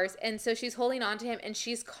his powers, and so she's holding on to him, and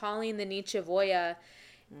she's calling the Nichevoya,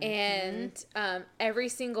 and every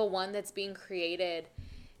single one that's being created,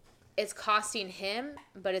 it's costing him,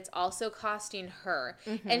 but it's also costing her.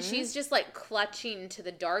 And she's just, like, clutching to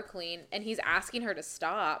the Darkling, and he's asking her to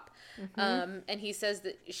stop. And he says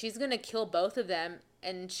that she's going to kill both of them,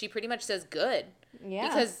 and she pretty much says, good. Yeah.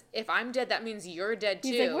 Because if I'm dead, that means you're dead, too.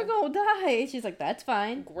 He's like, we're going to die. She's like, that's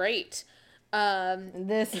fine. Great.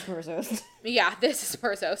 This is Murzost. Yeah, this is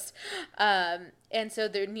Murzost. And so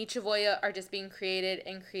the Nichevoya are just being created,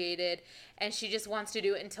 and she just wants to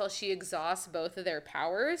do it until she exhausts both of their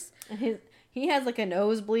powers. He has, like, a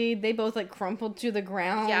nosebleed. They both, like, crumpled to the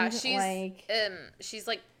ground. Yeah, she's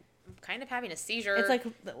like kind of having a seizure. It's like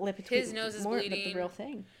the lip between his nose is more bleeding. the real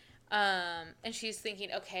thing. And she's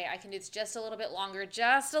thinking, okay, I can do this just a little bit longer.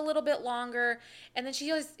 And then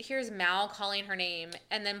she hears Mal calling her name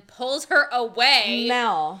and then pulls her away.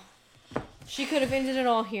 Mal. She could have ended it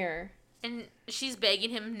all here. And she's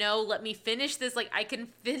begging him, no, let me finish this. Like, I can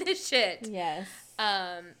finish it. Yes.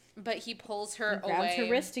 But he pulls her away. Grabs her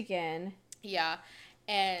wrist again. Yeah.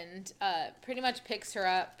 And pretty much picks her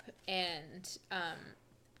up. And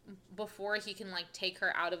before he can, like, take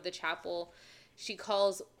her out of the chapel, she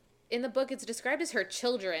calls... In the book, it's described as her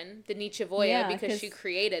children, the Nichevoya, because she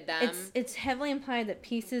created them. It's heavily implied that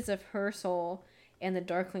pieces of her soul and the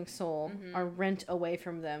Darkling soul are rent away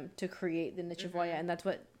from them to create the Nichevoya, and that's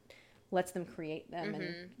what lets them create them,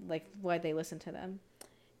 and like why they listen to them.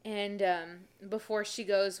 And before she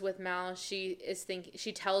goes with Mal, she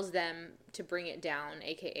tells them to bring it down,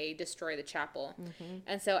 aka destroy the chapel.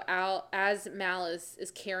 And so as Mal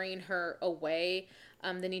is carrying her away,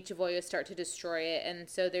 the Nichevoya start to destroy it, and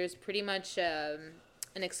so there's pretty much an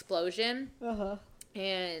explosion.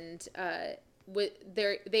 And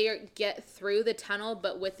they get through the tunnel,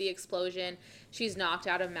 but with the explosion, she's knocked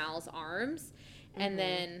out of Mal's arms, and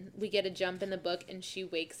then we get a jump in the book, and she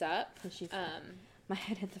wakes up. My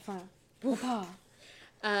head hit the fire.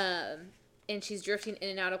 And she's drifting in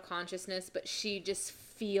and out of consciousness, but she just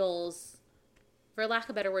feels, for lack of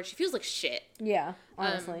a better word, she feels like shit. Yeah,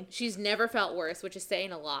 honestly. She's never felt worse, which is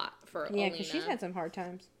saying a lot for Alina. Yeah, because she's had some hard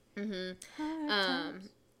times. Hard times.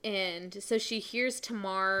 And so she hears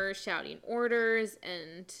Tamar shouting orders,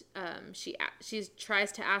 and she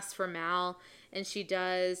tries to ask for Mal, and she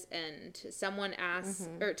does, and someone asks,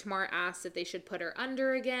 or Tamar asks if they should put her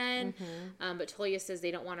under again, but Tolia says they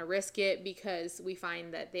don't want to risk it because we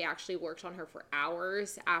find that they actually worked on her for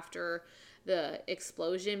hours after the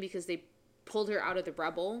explosion because they pulled her out of the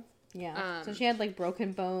rubble. Yeah, so she had, like,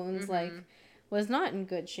 broken bones, like, was not in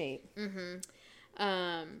good shape.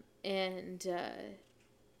 And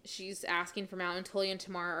she's asking for Mal, and Tolia and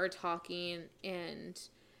Tamar are talking, and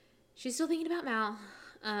she's still thinking about Mal.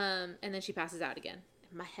 And then she passes out again.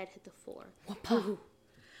 My head hit the floor.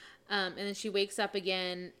 And then she wakes up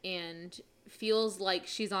again and feels like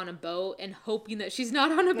she's on a boat and hoping that she's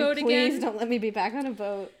not on a boat again. Please don't let me be back on a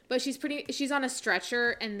boat. But she's on a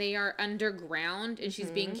stretcher, and they are underground, and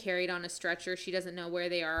she's being carried on a stretcher. She doesn't know where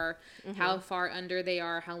they are, how far under they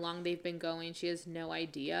are, how long they've been going. She has no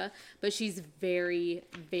idea. But she's very,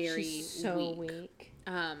 very weak.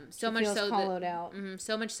 So much so hollowed out.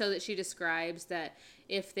 So much so that she describes that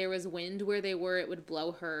if there was wind where they were, it would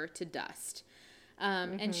blow her to dust.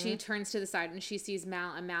 And she turns to the side and she sees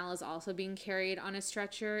Mal, and Mal is also being carried on a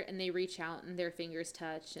stretcher, and they reach out and their fingers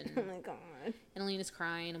touch, and oh my god, and Alina's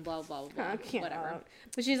crying and blah blah blah, whatever.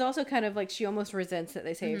 But she's also kind of like, she almost resents that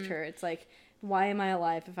they saved her. It's like, why am I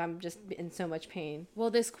alive if I'm just in so much pain?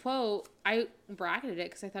 Well, this quote, I bracketed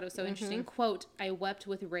it because I thought it was so interesting. Quote, I wept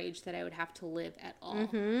with rage that I would have to live at all.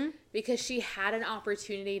 Because she had an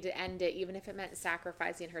opportunity to end it, even if it meant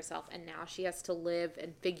sacrificing herself, and now she has to live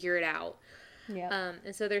and figure it out. Yeah.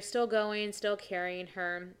 And so they're still going, still carrying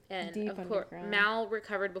her, and deep of course Mal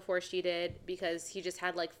recovered before she did because he just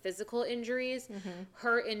had like physical injuries.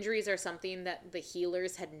 Her injuries are something that the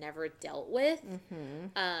healers had never dealt with.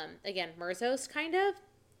 Again, Merzos kind of.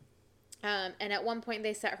 And at one point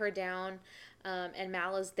they set her down, and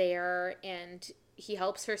Mal is there, and he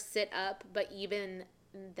helps her sit up, but even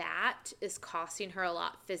that is costing her a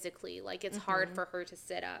lot physically. Like, it's hard for her to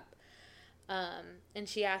sit up. And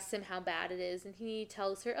she asks him how bad it is, and he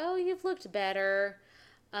tells her, oh, you've looked better.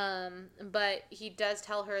 But he does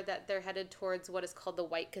tell her that they're headed towards what is called the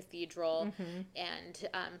White Cathedral, and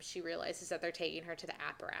she realizes that they're taking her to the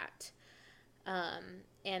Apparat.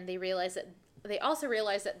 And they also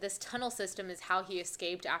realize that this tunnel system is how he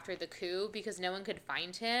escaped after the coup, because no one could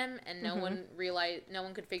find him, and no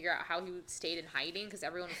one could figure out how he stayed in hiding because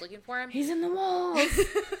everyone was looking for him. He's in the walls. They're in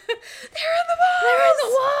the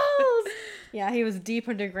walls. Yeah, he was deep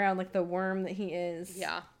underground like the worm that he is.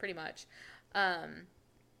 Yeah, pretty much.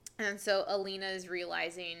 And so Alina is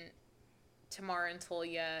realizing Tamar and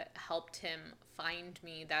Tolia helped him find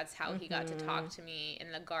me. That's how he got to talk to me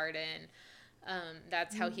in the garden.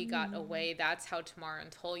 That's how he got away. That's how Tamar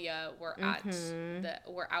and Tolia were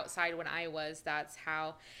were outside when I was. That's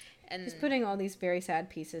how. And he's putting all these very sad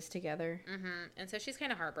pieces together. And so she's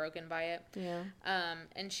kind of heartbroken by it. Yeah.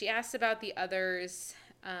 And she asks about the others.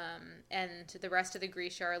 And the rest of the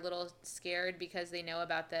Grisha are a little scared because they know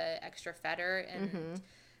about the extra fetter, and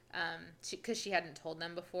because she hadn't told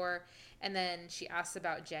them before. And then she asks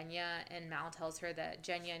about Genya, and Mal tells her that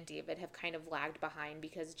Genya and David have kind of lagged behind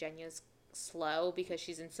because Genya's slow because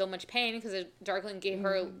she's in so much pain because the Darkling gave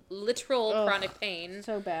her literal chronic pain.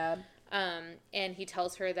 So bad. And he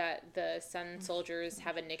tells her that the Sun Soldiers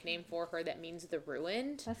have a nickname for her that means the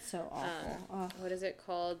ruined. That's so awful. What is it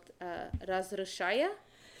called? Razrushaya?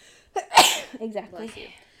 Exactly. Bless you.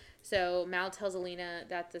 So Mal tells Alina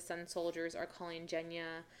that the Sun Soldiers are calling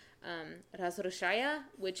Genya Razrushaya,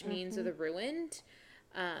 which means the ruined.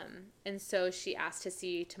 And so she asked to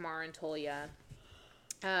see Tamar and Tolia.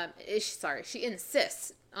 She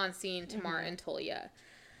insists on seeing Tamar and Tolia.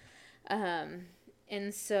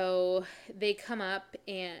 And so they come up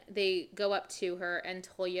and they go up to her, and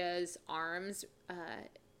Tolia's arms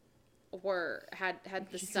had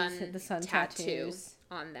the sun tattoo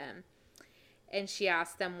on them. And she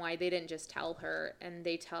asked them why they didn't just tell her, and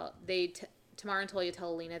Tamar and Tolia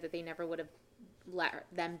tell Alina that they never would have let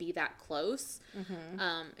them be that close.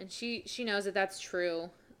 And she knows that that's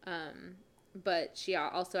true. But she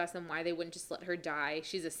also asked them why they wouldn't just let her die.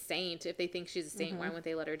 She's a saint. If they think she's a saint, why wouldn't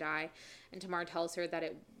they let her die? And Tamar tells her that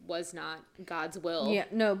it was not God's will. Yeah,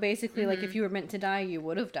 no, basically, like, if you were meant to die, you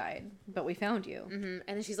would have died. But we found you. And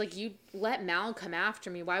then she's like, you let Mal come after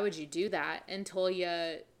me. Why would you do that? And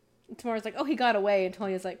Tamar's like, oh, he got away. And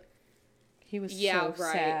Tolia's like, he was so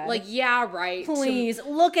sad. Like, yeah, right. Please,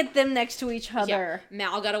 look at them next to each other. Yeah.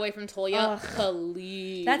 Mal got away from Tolia.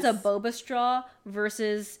 Please. That's a boba straw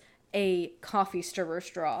versus a coffee stirrer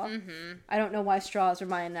straw. I don't know why straws are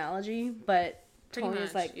my analogy, but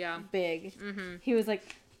Tolia's like big.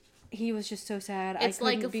 He was just so sad. It's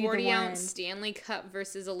like a 40-ounce Stanley Cup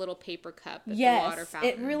versus a little paper cup at the water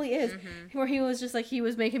fountain. It really is. Where he was just like, he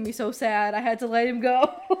was making me so sad, I had to let him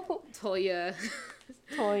go. Tolia,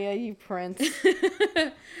 you prince.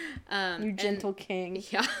 You gentle king.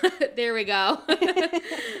 Yeah, there we go.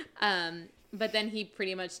 But then he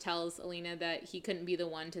pretty much tells Alina that he couldn't be the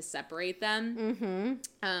one to separate them.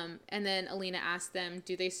 And then Alina asks them,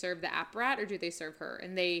 do they serve the Apparat or do they serve her?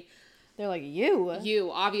 And they're like, you.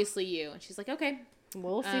 You, obviously you. And she's like, okay.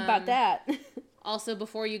 We'll see about that. Also,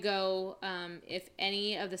 before you go, if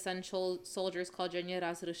any of the Sun Soldiers call Genya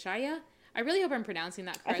Razrushaya, I really hope I'm pronouncing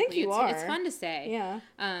that correctly. I think you are. It's fun to say. Yeah.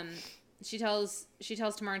 She tells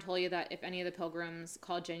Tamar and Tolia that if any of the pilgrims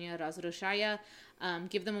call Genya Razrushaya,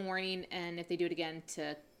 give them a warning, and if they do it again,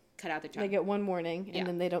 to cut out their tongue. They get one warning, and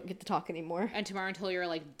then they don't get to talk anymore. And Tamar and Tolia are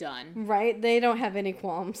like, done. Right? They don't have any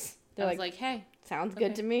qualms. They're like, hey. Sounds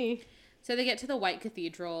good to me. So they get to the White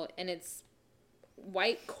Cathedral, and it's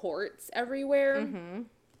white courts everywhere. And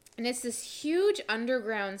it's this huge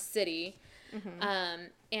underground city.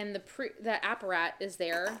 And the Apparat is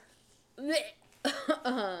there.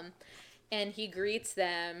 And he greets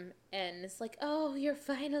them, and it's like, oh, you're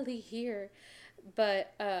finally here.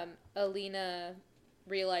 But Alina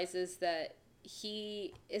realizes that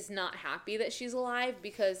he is not happy that she's alive,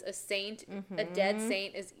 because a dead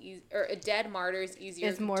saint or a dead martyr is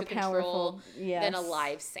easier more to control than a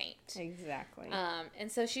live saint. Exactly. And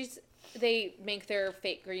so they make their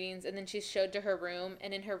fake greetings, and then she's showed to her room,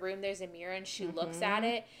 and in her room there's a mirror, and she looks at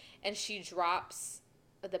it, and she drops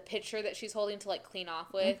the picture that she's holding to like clean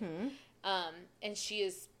off with. And she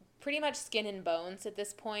is pretty much skin and bones at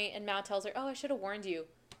this point, and Mal tells her, oh, I should have warned you.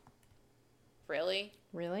 Really?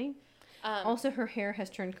 Also, her hair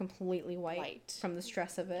has turned completely white. From the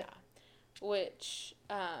stress of it. Yeah. Which,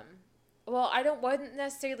 well, wouldn't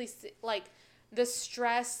necessarily like the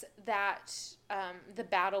stress that the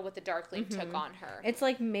battle with the Darkling took on her. It's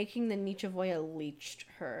like making the Nichevoya leached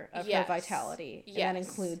her of her vitality. And that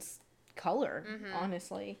includes color,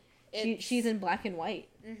 honestly. She's in black and white.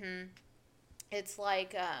 It's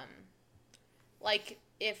like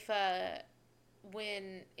if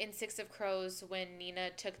when in Six of Crows, when Nina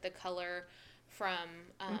took the color from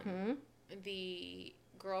the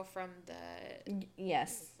girl from the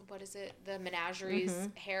what is it, the Menagerie's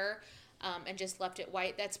hair, and just left it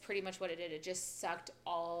white, that's pretty much what it did. It just sucked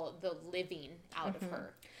all the living out of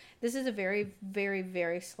her. This is a very, very,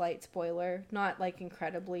 very slight spoiler. Not, like,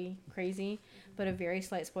 incredibly crazy, but a very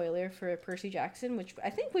slight spoiler for Percy Jackson, which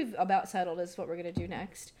I think we've about settled is what we're going to do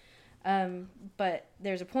next. But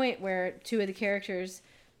there's a point where two of the characters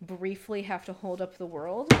briefly have to hold up the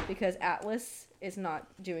world because Atlas is not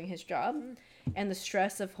doing his job. And the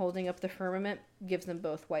stress of holding up the firmament gives them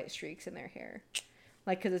both white streaks in their hair.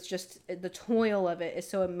 Like, because it's just, the toil of it is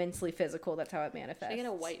so immensely physical, that's how it manifests. Should I get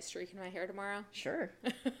a white streak in my hair tomorrow? Sure.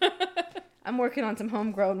 I'm working on some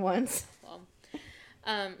homegrown ones. Well,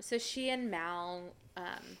 so she and Mal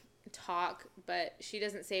talk, but she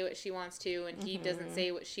doesn't say what she wants to, and he doesn't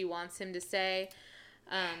say what she wants him to say,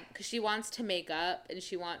 because she wants to make up, and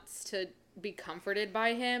she wants to be comforted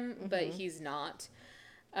by him, but he's not.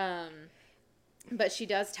 But she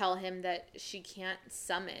does tell him that she can't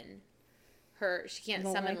summon she can't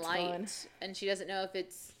summon light, and she doesn't know if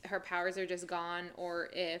it's her powers are just gone or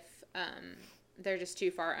if they're just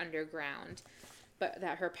too far underground, but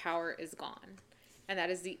that her power is gone. And that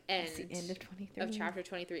is the end of 23. Of chapter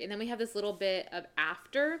 23. And then we have this little bit of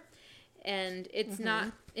after, and it's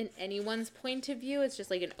not in anyone's point of view. It's just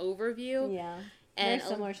like an overview. Yeah. And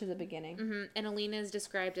very similar to the beginning. Mm-hmm. And Alina is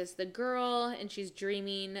described as the girl, and she's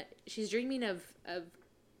dreaming of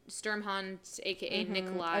Sturmhond, aka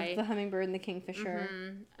Nikolai. Of the hummingbird and the kingfisher.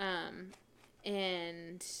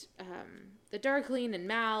 And the Darkling and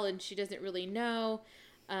Mal, and she doesn't really know.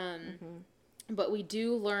 But we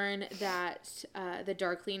do learn that the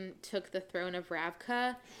Darkling took the throne of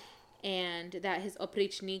Ravka, and that his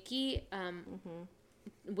oprichniki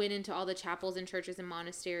went into all the chapels and churches and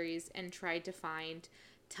monasteries and tried to find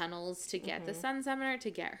tunnels to get the Sun Summoner, to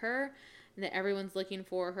get her, and that everyone's looking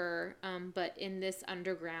for her. But in this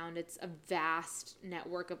underground, it's a vast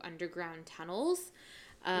network of underground tunnels.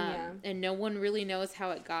 And no one really knows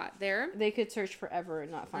how it got there. They could search forever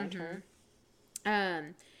and not find her.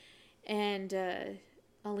 And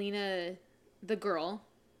Alina, the girl,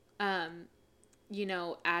 you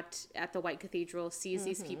know, at the White Cathedral, sees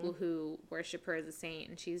these people who worship her as a saint,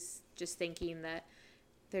 and she's just thinking that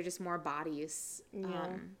they're just more bodies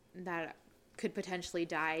that could potentially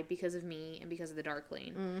die because of me and because of the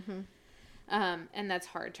Darkling. And that's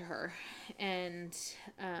hard to her. And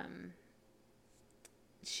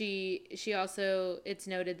she also, it's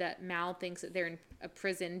noted that Mal thinks that they're in a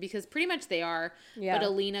prison, because pretty much they are, but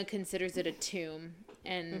Alina considers it a tomb,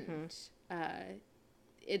 and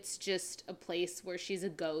it's just a place where she's a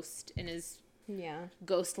ghost and is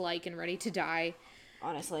ghost-like and ready to die,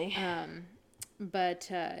 honestly.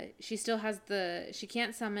 But she still has she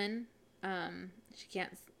can't summon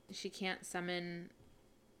she can't summon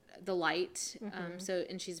the light, so,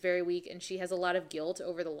 and she's very weak, and she has a lot of guilt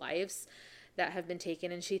over the lives that have been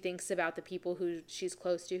taken, and she thinks about the people who she's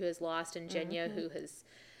close to who has lost, and Genya who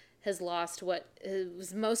has lost what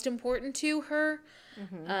was most important to her.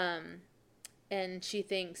 And she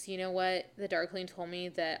thinks, you know what, the Darkling told me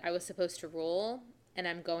that I was supposed to rule, and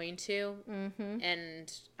I'm going to,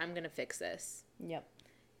 and I'm going to fix this. Yep.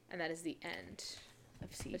 And that is the end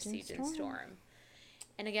of Siege and Storm.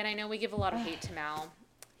 And again, I know we give a lot of hate to Mal,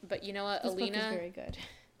 but you know what, this Alina, book is very good.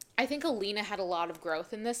 I think Alina had a lot of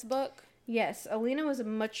growth in this book. Yes, Alina was a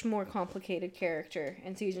much more complicated character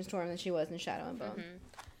in Siege and Storm than she was in Shadow and Bone.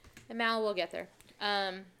 And Mal will get there.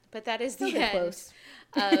 But that is the end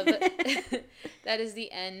of that is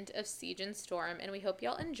the end of Siege and Storm, and we hope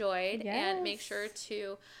y'all enjoyed. Yes. And make sure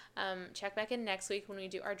to check back in next week when we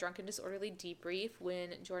do our Drunk and Disorderly debrief, when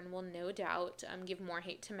Jordan will no doubt give more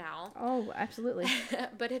hate to Mal. Oh, absolutely.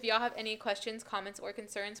 But if y'all have any questions, comments, or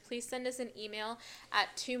concerns, please send us an email at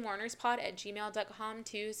twomournerspod@gmail.com,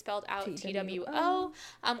 two spelled out TWO.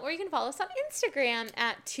 Or you can follow us on Instagram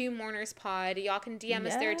at twomournerspod. Y'all can DM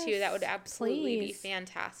us there too. That would absolutely be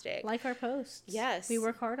fantastic. Like our posts. Yes. We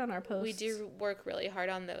work hard on our posts. We do work really hard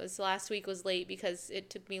on those. Last week was late because it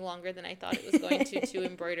took me longer than I thought it was going to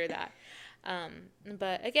embroider that.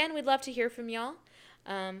 But again, we'd love to hear from y'all.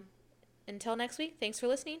 Until next week, thanks for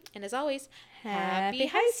listening. And as always, happy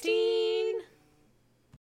heisting!